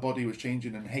how my body was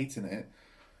changing and hating it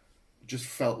just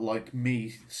felt like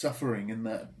me suffering in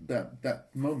that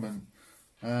moment.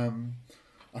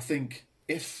 I think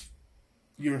if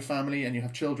you're a family and you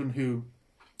have children who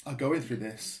are going through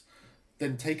this,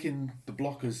 then taking the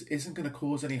blockers isn't going to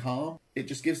cause any harm. It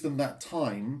just gives them that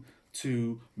time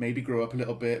to maybe grow up a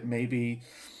little bit, maybe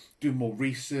do more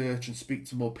research and speak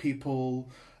to more people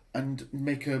and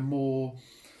make a more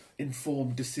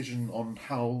informed decision on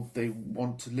how they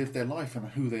want to live their life and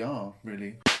who they are,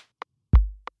 really.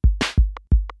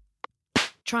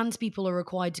 Trans people are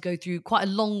required to go through quite a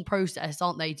long process,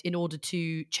 aren't they, in order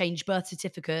to change birth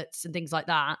certificates and things like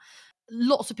that.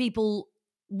 Lots of people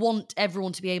want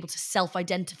everyone to be able to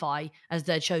self-identify as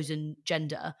their chosen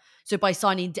gender. So by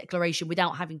signing a declaration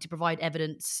without having to provide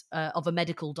evidence of a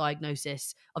medical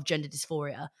diagnosis of gender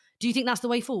dysphoria. Do you think that's the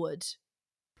way forward?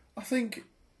 I think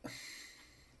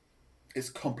it's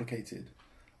complicated.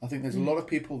 I think there's a lot of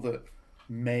people that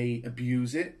may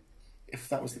abuse it if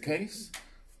that was the case,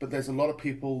 but there's a lot of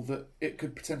people that it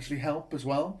could potentially help as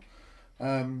well.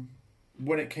 When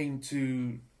it came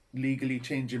to legally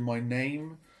changing my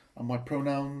name and my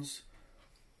pronouns,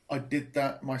 I did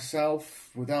that myself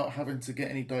without having to get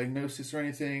any diagnosis or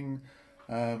anything.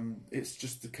 It's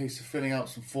just a case of filling out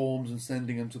some forms and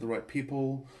sending them to the right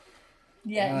people.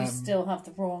 Yeah, you still have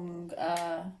the wrong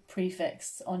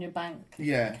prefix on your bank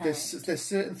account. There's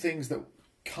certain things that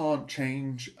can't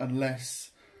change unless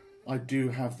I do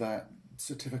have that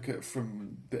certificate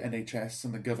from the NHS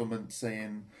and the government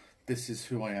saying this is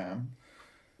who I am.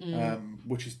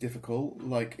 Which is difficult.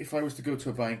 Like, if I was to go to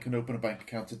a bank and open a bank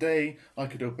account today, I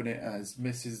could open it as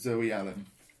Mrs. Zoe Allen.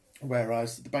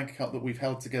 Whereas the bank account that we've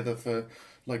held together for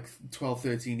like 12,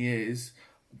 13 years,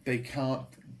 they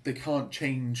can't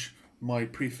change my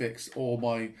prefix or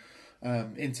my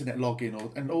internet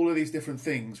login and all of these different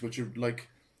things, which are like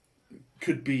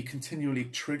could be continually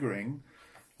triggering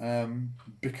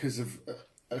because of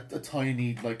a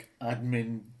tiny like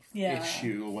admin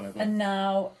issue or whatever. And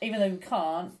now, even though you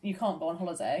can't go on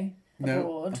holiday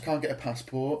abroad. No, I can't get a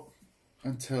passport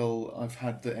until I've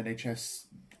had the NHS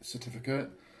certificate.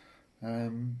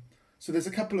 So there's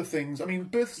a couple of things. I mean,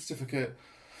 birth certificate,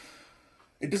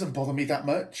 it doesn't bother me that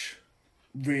much,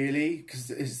 really,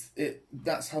 because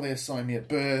that's how they assign me at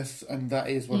birth, and that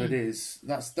is what it is.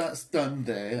 That's done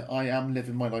there. I am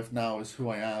living my life now as who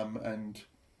I am, and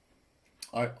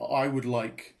I would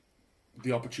like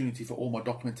the opportunity for all my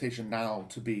documentation now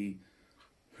to be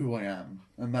who I am,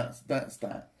 and that's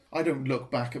that. I don't look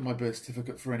back at my birth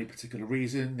certificate for any particular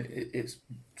reason. It's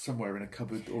somewhere in a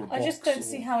cupboard or a box. I just don't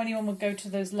see how anyone would go to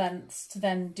those lengths to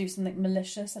then do something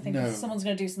malicious. I think if someone's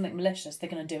going to do something malicious, they're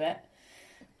going to do it.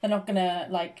 They're not going to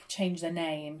like change their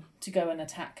name to go and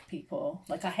attack people.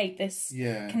 Like, I hate this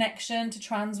connection to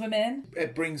trans women.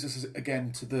 It brings us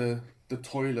again to the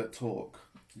toilet talk,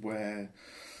 where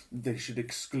they should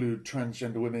exclude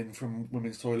transgender women from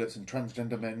women's toilets and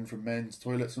transgender men from men's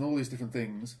toilets and all these different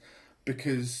things,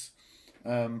 because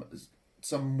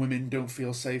some women don't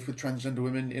feel safe with transgender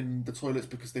women in the toilets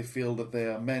because they feel that they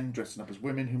are men dressing up as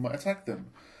women who might attack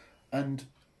them. And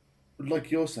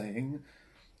like you're saying,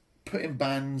 putting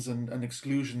bans and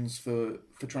exclusions for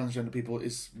transgender people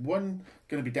is, one,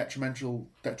 going to be detrimental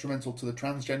to the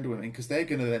transgender women, because they're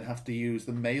going to then have to use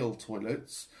the male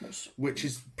toilets, which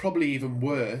is probably even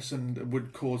worse and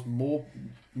would cause more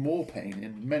pain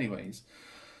in many ways.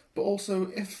 But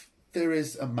also, if there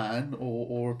is a man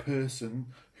or a person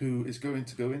who is going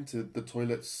to go into the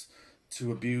toilets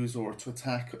to abuse or to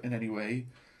attack in any way,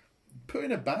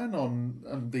 putting a ban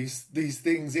on these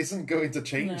things isn't going to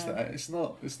change that. It's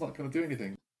not going to do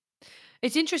anything.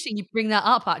 It's interesting you bring that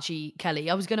up, actually, Kelly.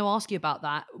 I was going to ask you about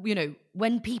that. You know,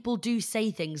 when people do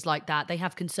say things like that, they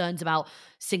have concerns about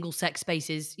single-sex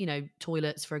spaces, you know,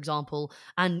 toilets, for example,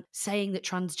 and saying that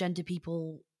transgender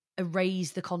people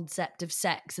erase the concept of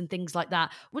sex and things like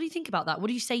that. What do you think about that? What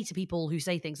do you say to people who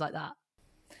say things like that?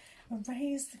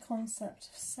 Erase the concept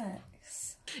of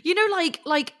sex. You know,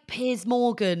 like Piers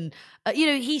Morgan, you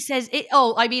know, he says it.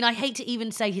 Oh, I mean, I hate to even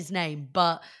say his name,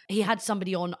 but he had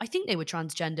somebody on, I think they were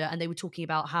transgender, and they were talking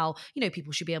about how, you know,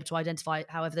 people should be able to identify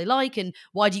however they like, and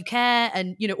why do you care?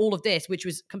 And, you know, all of this, which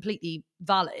was completely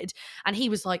valid. And he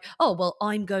was like, oh, well,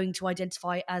 I'm going to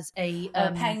identify as a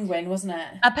penguin, wasn't it?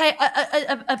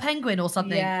 A penguin or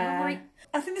something. Yeah. Like,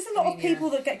 I think there's a lot of people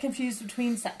that get confused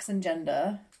between sex and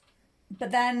gender.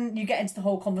 But then you get into the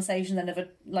whole conversation then of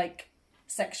like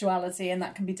sexuality, and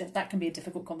that can be a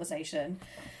difficult conversation.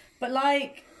 But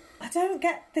like, I don't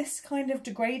get this kind of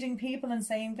degrading people and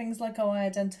saying things like, oh, I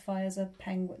identify as a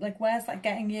penguin. Like, where's that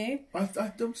getting you?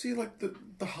 I don't see like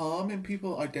the harm in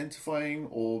people identifying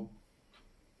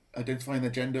their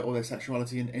gender or their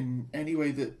sexuality in any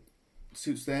way that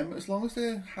suits them. As long as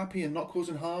they're happy and not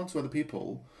causing harm to other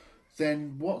people,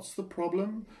 then what's the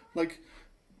problem? Like,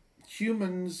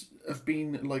 humans have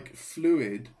been like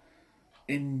fluid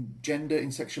in gender,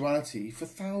 in sexuality for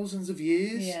thousands of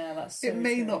years. Yeah, that's so It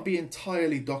may true. not be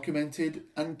entirely documented,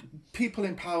 and people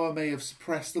in power may have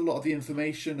suppressed a lot of the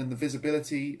information and the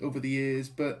visibility over the years,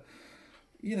 but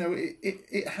you know,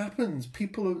 it happens.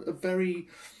 People are very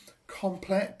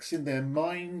complex in their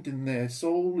mind, in their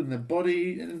soul, in their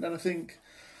body, and I think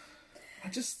I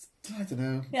don't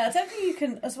know. Yeah, I don't think you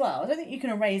can as well. I don't think you can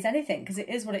erase anything because it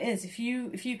is what it is. If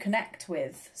you connect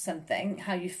with something,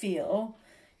 how you feel,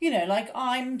 you know, like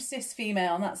I'm cis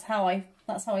female and that's how I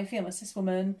feel. I'm a cis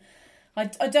woman. I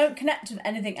don't connect with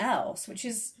anything else, which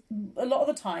is a lot of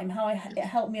the time how it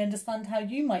helped me understand how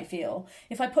you might feel.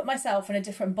 If I put myself in a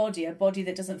different body, a body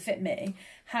that doesn't fit me,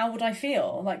 how would I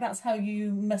feel? Like, that's how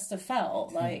you must have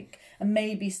felt, like, and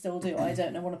maybe still do. I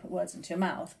don't know, want to put words into your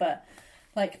mouth, but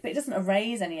it doesn't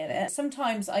erase any of it.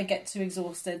 Sometimes I get too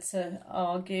exhausted to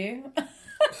argue.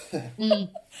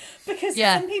 Because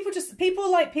some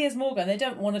people like Piers Morgan, they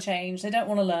don't want to change, they don't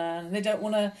want to learn, they don't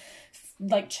want to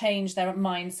change their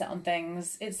mindset on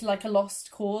things. It's like a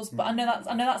lost cause, but I know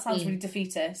that sounds really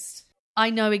defeatist. I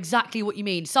know exactly what you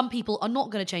mean. Some people are not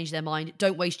going to change their mind.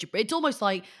 Don't waste your breath. It's almost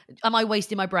like, am I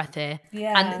wasting my breath here?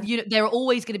 Yeah. And you know, there are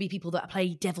always going to be people that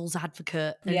play devil's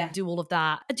advocate and do all of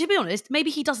that. And to be honest,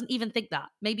 maybe he doesn't even think that.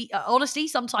 Maybe, honestly,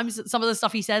 sometimes some of the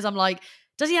stuff he says, I'm like,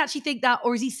 does he actually think that,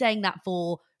 or is he saying that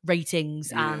for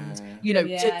ratings and you know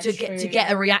to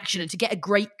get a reaction and to get a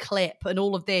great clip and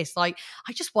all of this? Like,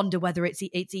 I just wonder whether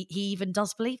he even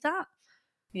does believe that.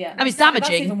 Yeah, I mean, it's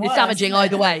damaging. It's damaging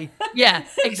either way. Yeah,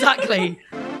 exactly.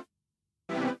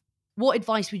 What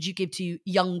advice would you give to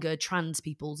younger trans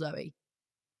people, Zoe?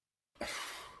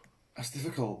 That's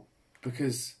difficult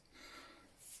because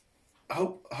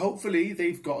hopefully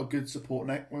they've got a good support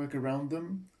network around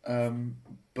them.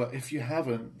 But if you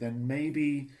haven't, then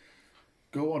maybe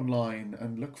go online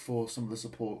and look for some of the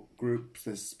support groups.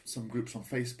 There's some groups on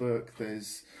Facebook.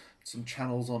 There's some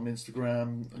channels on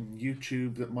Instagram and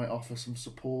YouTube that might offer some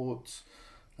support.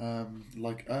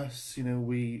 Like us, you know,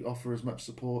 we offer as much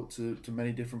support to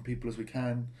many different people as we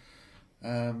can.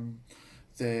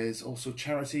 There's also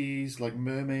charities like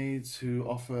Mermaids who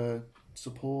offer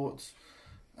support.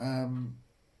 And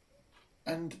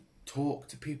talk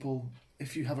to people.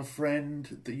 If you have a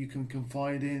friend that you can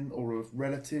confide in or a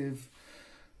relative,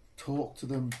 talk to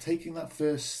them. Taking that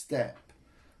first step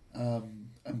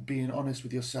and being honest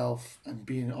with yourself and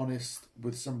being honest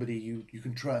with somebody you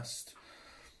can trust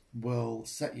will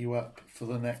set you up for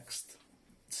the next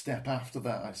step after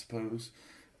that, I suppose.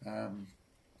 And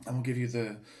will give you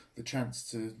the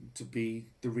chance to be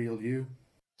the real you.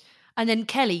 And then,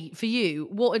 Kelly, for you,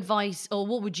 what advice or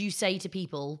what would you say to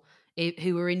people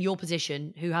who are in your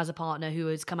position, who has a partner who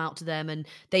has come out to them and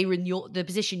they were in the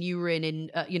position you were in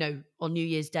you know, on New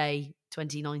Year's Day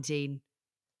 2019?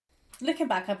 Looking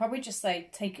back, I'd probably just say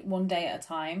take it one day at a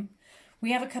time.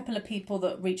 We have a couple of people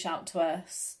that reach out to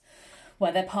us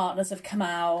where their partners have come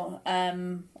out.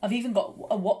 I've even got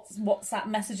WhatsApp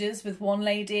messages with one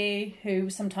lady who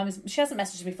sometimes, she hasn't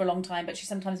messaged me for a long time, but she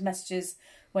sometimes messages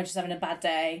when she's having a bad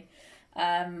day.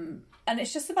 And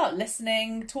it's just about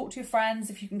listening, talk to your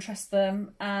friends if you can trust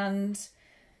them, and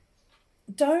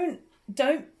don't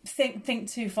think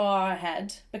too far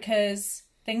ahead because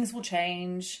things will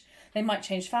change. They might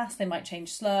change fast, they might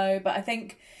change slow, but I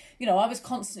think, you know, I was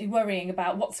constantly worrying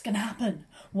about what's going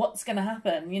to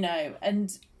happen, you know,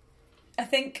 and I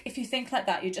think if you think like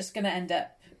that, you're just going to end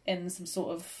up in some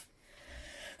sort of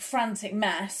frantic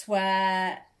mess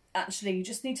where actually you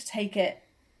just need to take it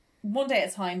one day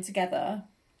at a time together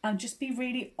and just be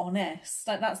really honest.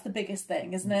 Like, that's the biggest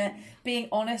thing, isn't it? Being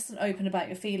honest and open about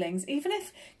your feelings. Even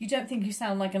if you don't think you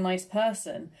sound like a nice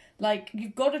person, like,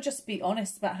 you've got to just be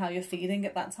honest about how you're feeling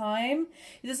at that time.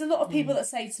 There's a lot of people that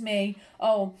say to me,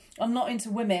 oh, I'm not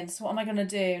into women, so what am I going to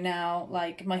do now?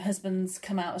 Like, my husband's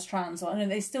come out as trans. Or, I know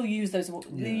they still use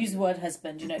they use the word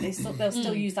husband, you know, they'll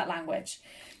still use that language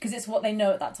because it's what they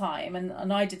know at that time.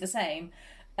 And I did the same.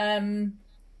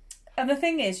 And the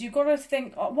thing is, you've got to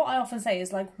think, what I often say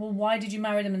is like, well, why did you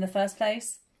marry them in the first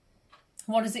place?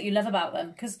 What is it you love about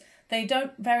them? Because they've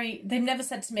never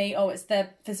said to me, oh, it's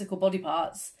their physical body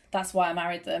parts, that's why I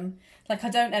married them. Like, I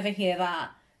don't ever hear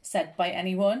that said by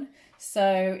anyone.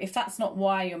 So if that's not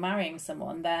why you're marrying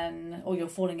someone, then, or you're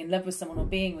falling in love with someone or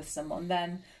being with someone,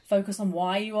 then focus on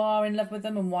why you are in love with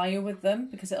them and why you're with them,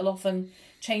 because it'll often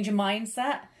change your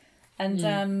mindset.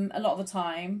 And a lot of the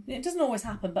time, it doesn't always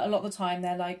happen, but a lot of the time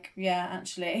they're like, yeah,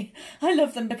 actually, I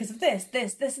love them because of this,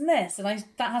 and this, and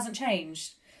that hasn't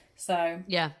changed. So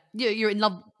Yeah, you're in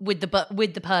love with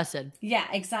the person. yeah,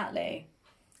 exactly.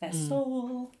 Their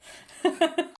soul.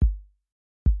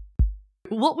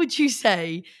 What would you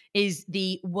say is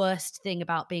the worst thing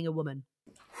about being a woman?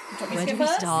 Where do we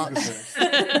start?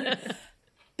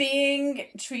 Being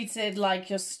treated like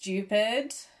you're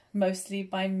stupid, mostly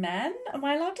by men. Am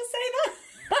I allowed to say that?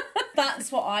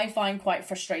 That's what I find quite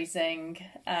frustrating.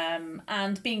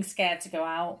 And being scared to go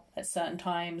out at certain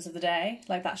times of the day.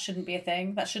 Like, that shouldn't be a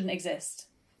thing. That shouldn't exist.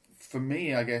 For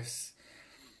me, I guess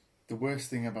the worst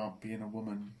thing about being a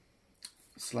woman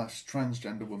 /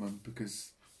 transgender woman,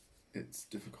 because it's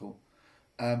difficult,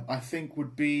 I think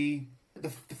would be the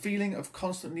feeling of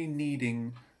constantly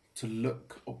needing to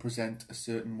look or present a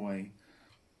certain way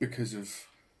because of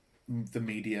the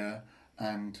media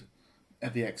and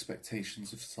the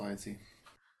expectations of society.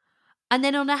 And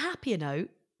then on a happier note,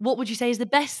 what would you say is the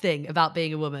best thing about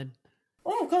being a woman?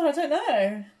 Oh God, I don't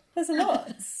know. There's a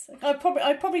lot. I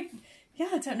probably, yeah,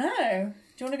 I don't know.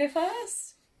 Do you want to go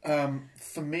first?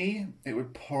 For me, it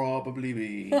would probably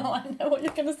be... Oh, I know what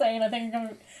you're going to say, and I think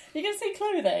you're going to say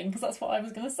clothing, because that's what I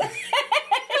was going to say.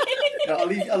 No, I'll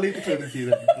leave the clothing to you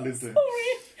then. Sorry.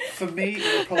 For me,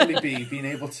 it would probably be being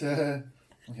able to...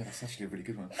 Oh, yeah, that's actually a really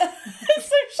good one.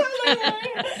 So shallow.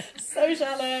 So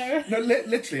shallow. No,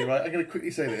 literally, right, I'm going to quickly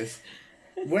say this.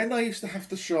 When I used to have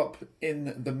to shop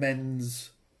in the men's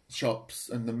shops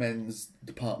and the men's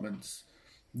departments,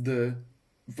 the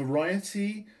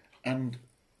variety and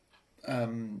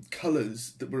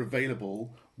colours that were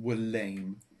available were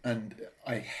lame, and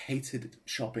I hated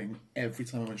shopping every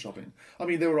time I went shopping. I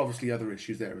mean, there were obviously other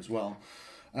issues there as well,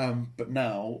 but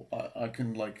now I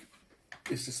can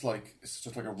it's just like a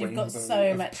rainbow. You've got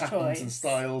so much patterns choice and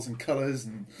styles and colours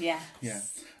and yes. Yeah.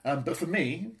 But for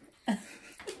me,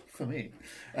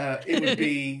 it would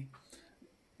be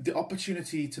the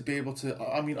opportunity to be able to.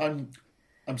 I mean,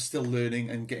 I'm still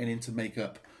learning and getting into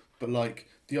makeup, but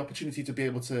the opportunity to be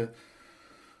able to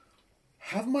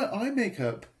have my eye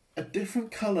makeup a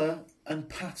different colour and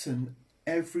pattern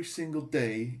every single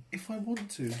day if I want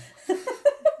to.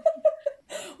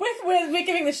 We're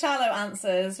giving the shallow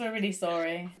answers. We're really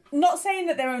sorry. Not saying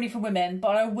that they're only for women,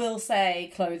 but I will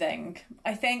say clothing.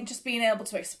 I think just being able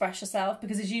to express yourself,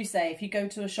 because as you say, if you go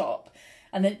to a shop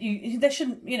and then there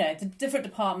shouldn't, the different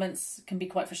departments can be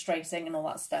quite frustrating and all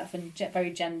that stuff, and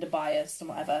very gender biased and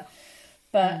whatever.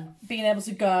 But being able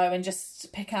to go and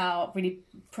just pick out really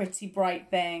pretty, bright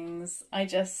things, But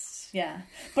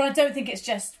I don't think it's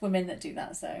just women that do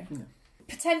that, so... No.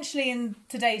 Potentially in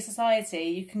today's society,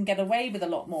 you can get away with a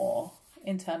lot more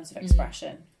in terms of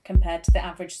expression compared to the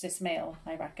average cis male,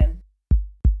 I reckon.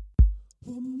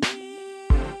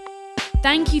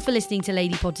 Thank you for listening to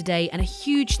Lady Pod today, and a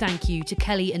huge thank you to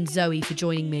Kelly and Zoe for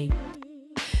joining me.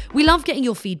 We love getting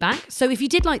your feedback, so if you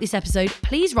did like this episode,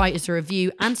 please write us a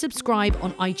review and subscribe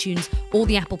on iTunes or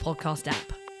the Apple Podcast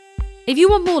app. If you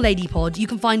want more Lady Pod, you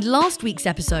can find last week's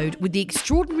episode with the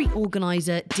extraordinary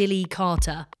organiser Dilly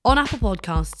Carter on Apple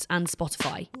Podcasts and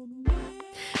Spotify.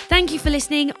 Thank you for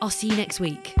listening. I'll see you next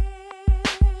week.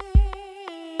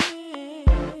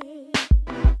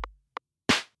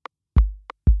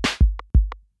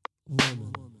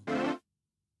 Woman.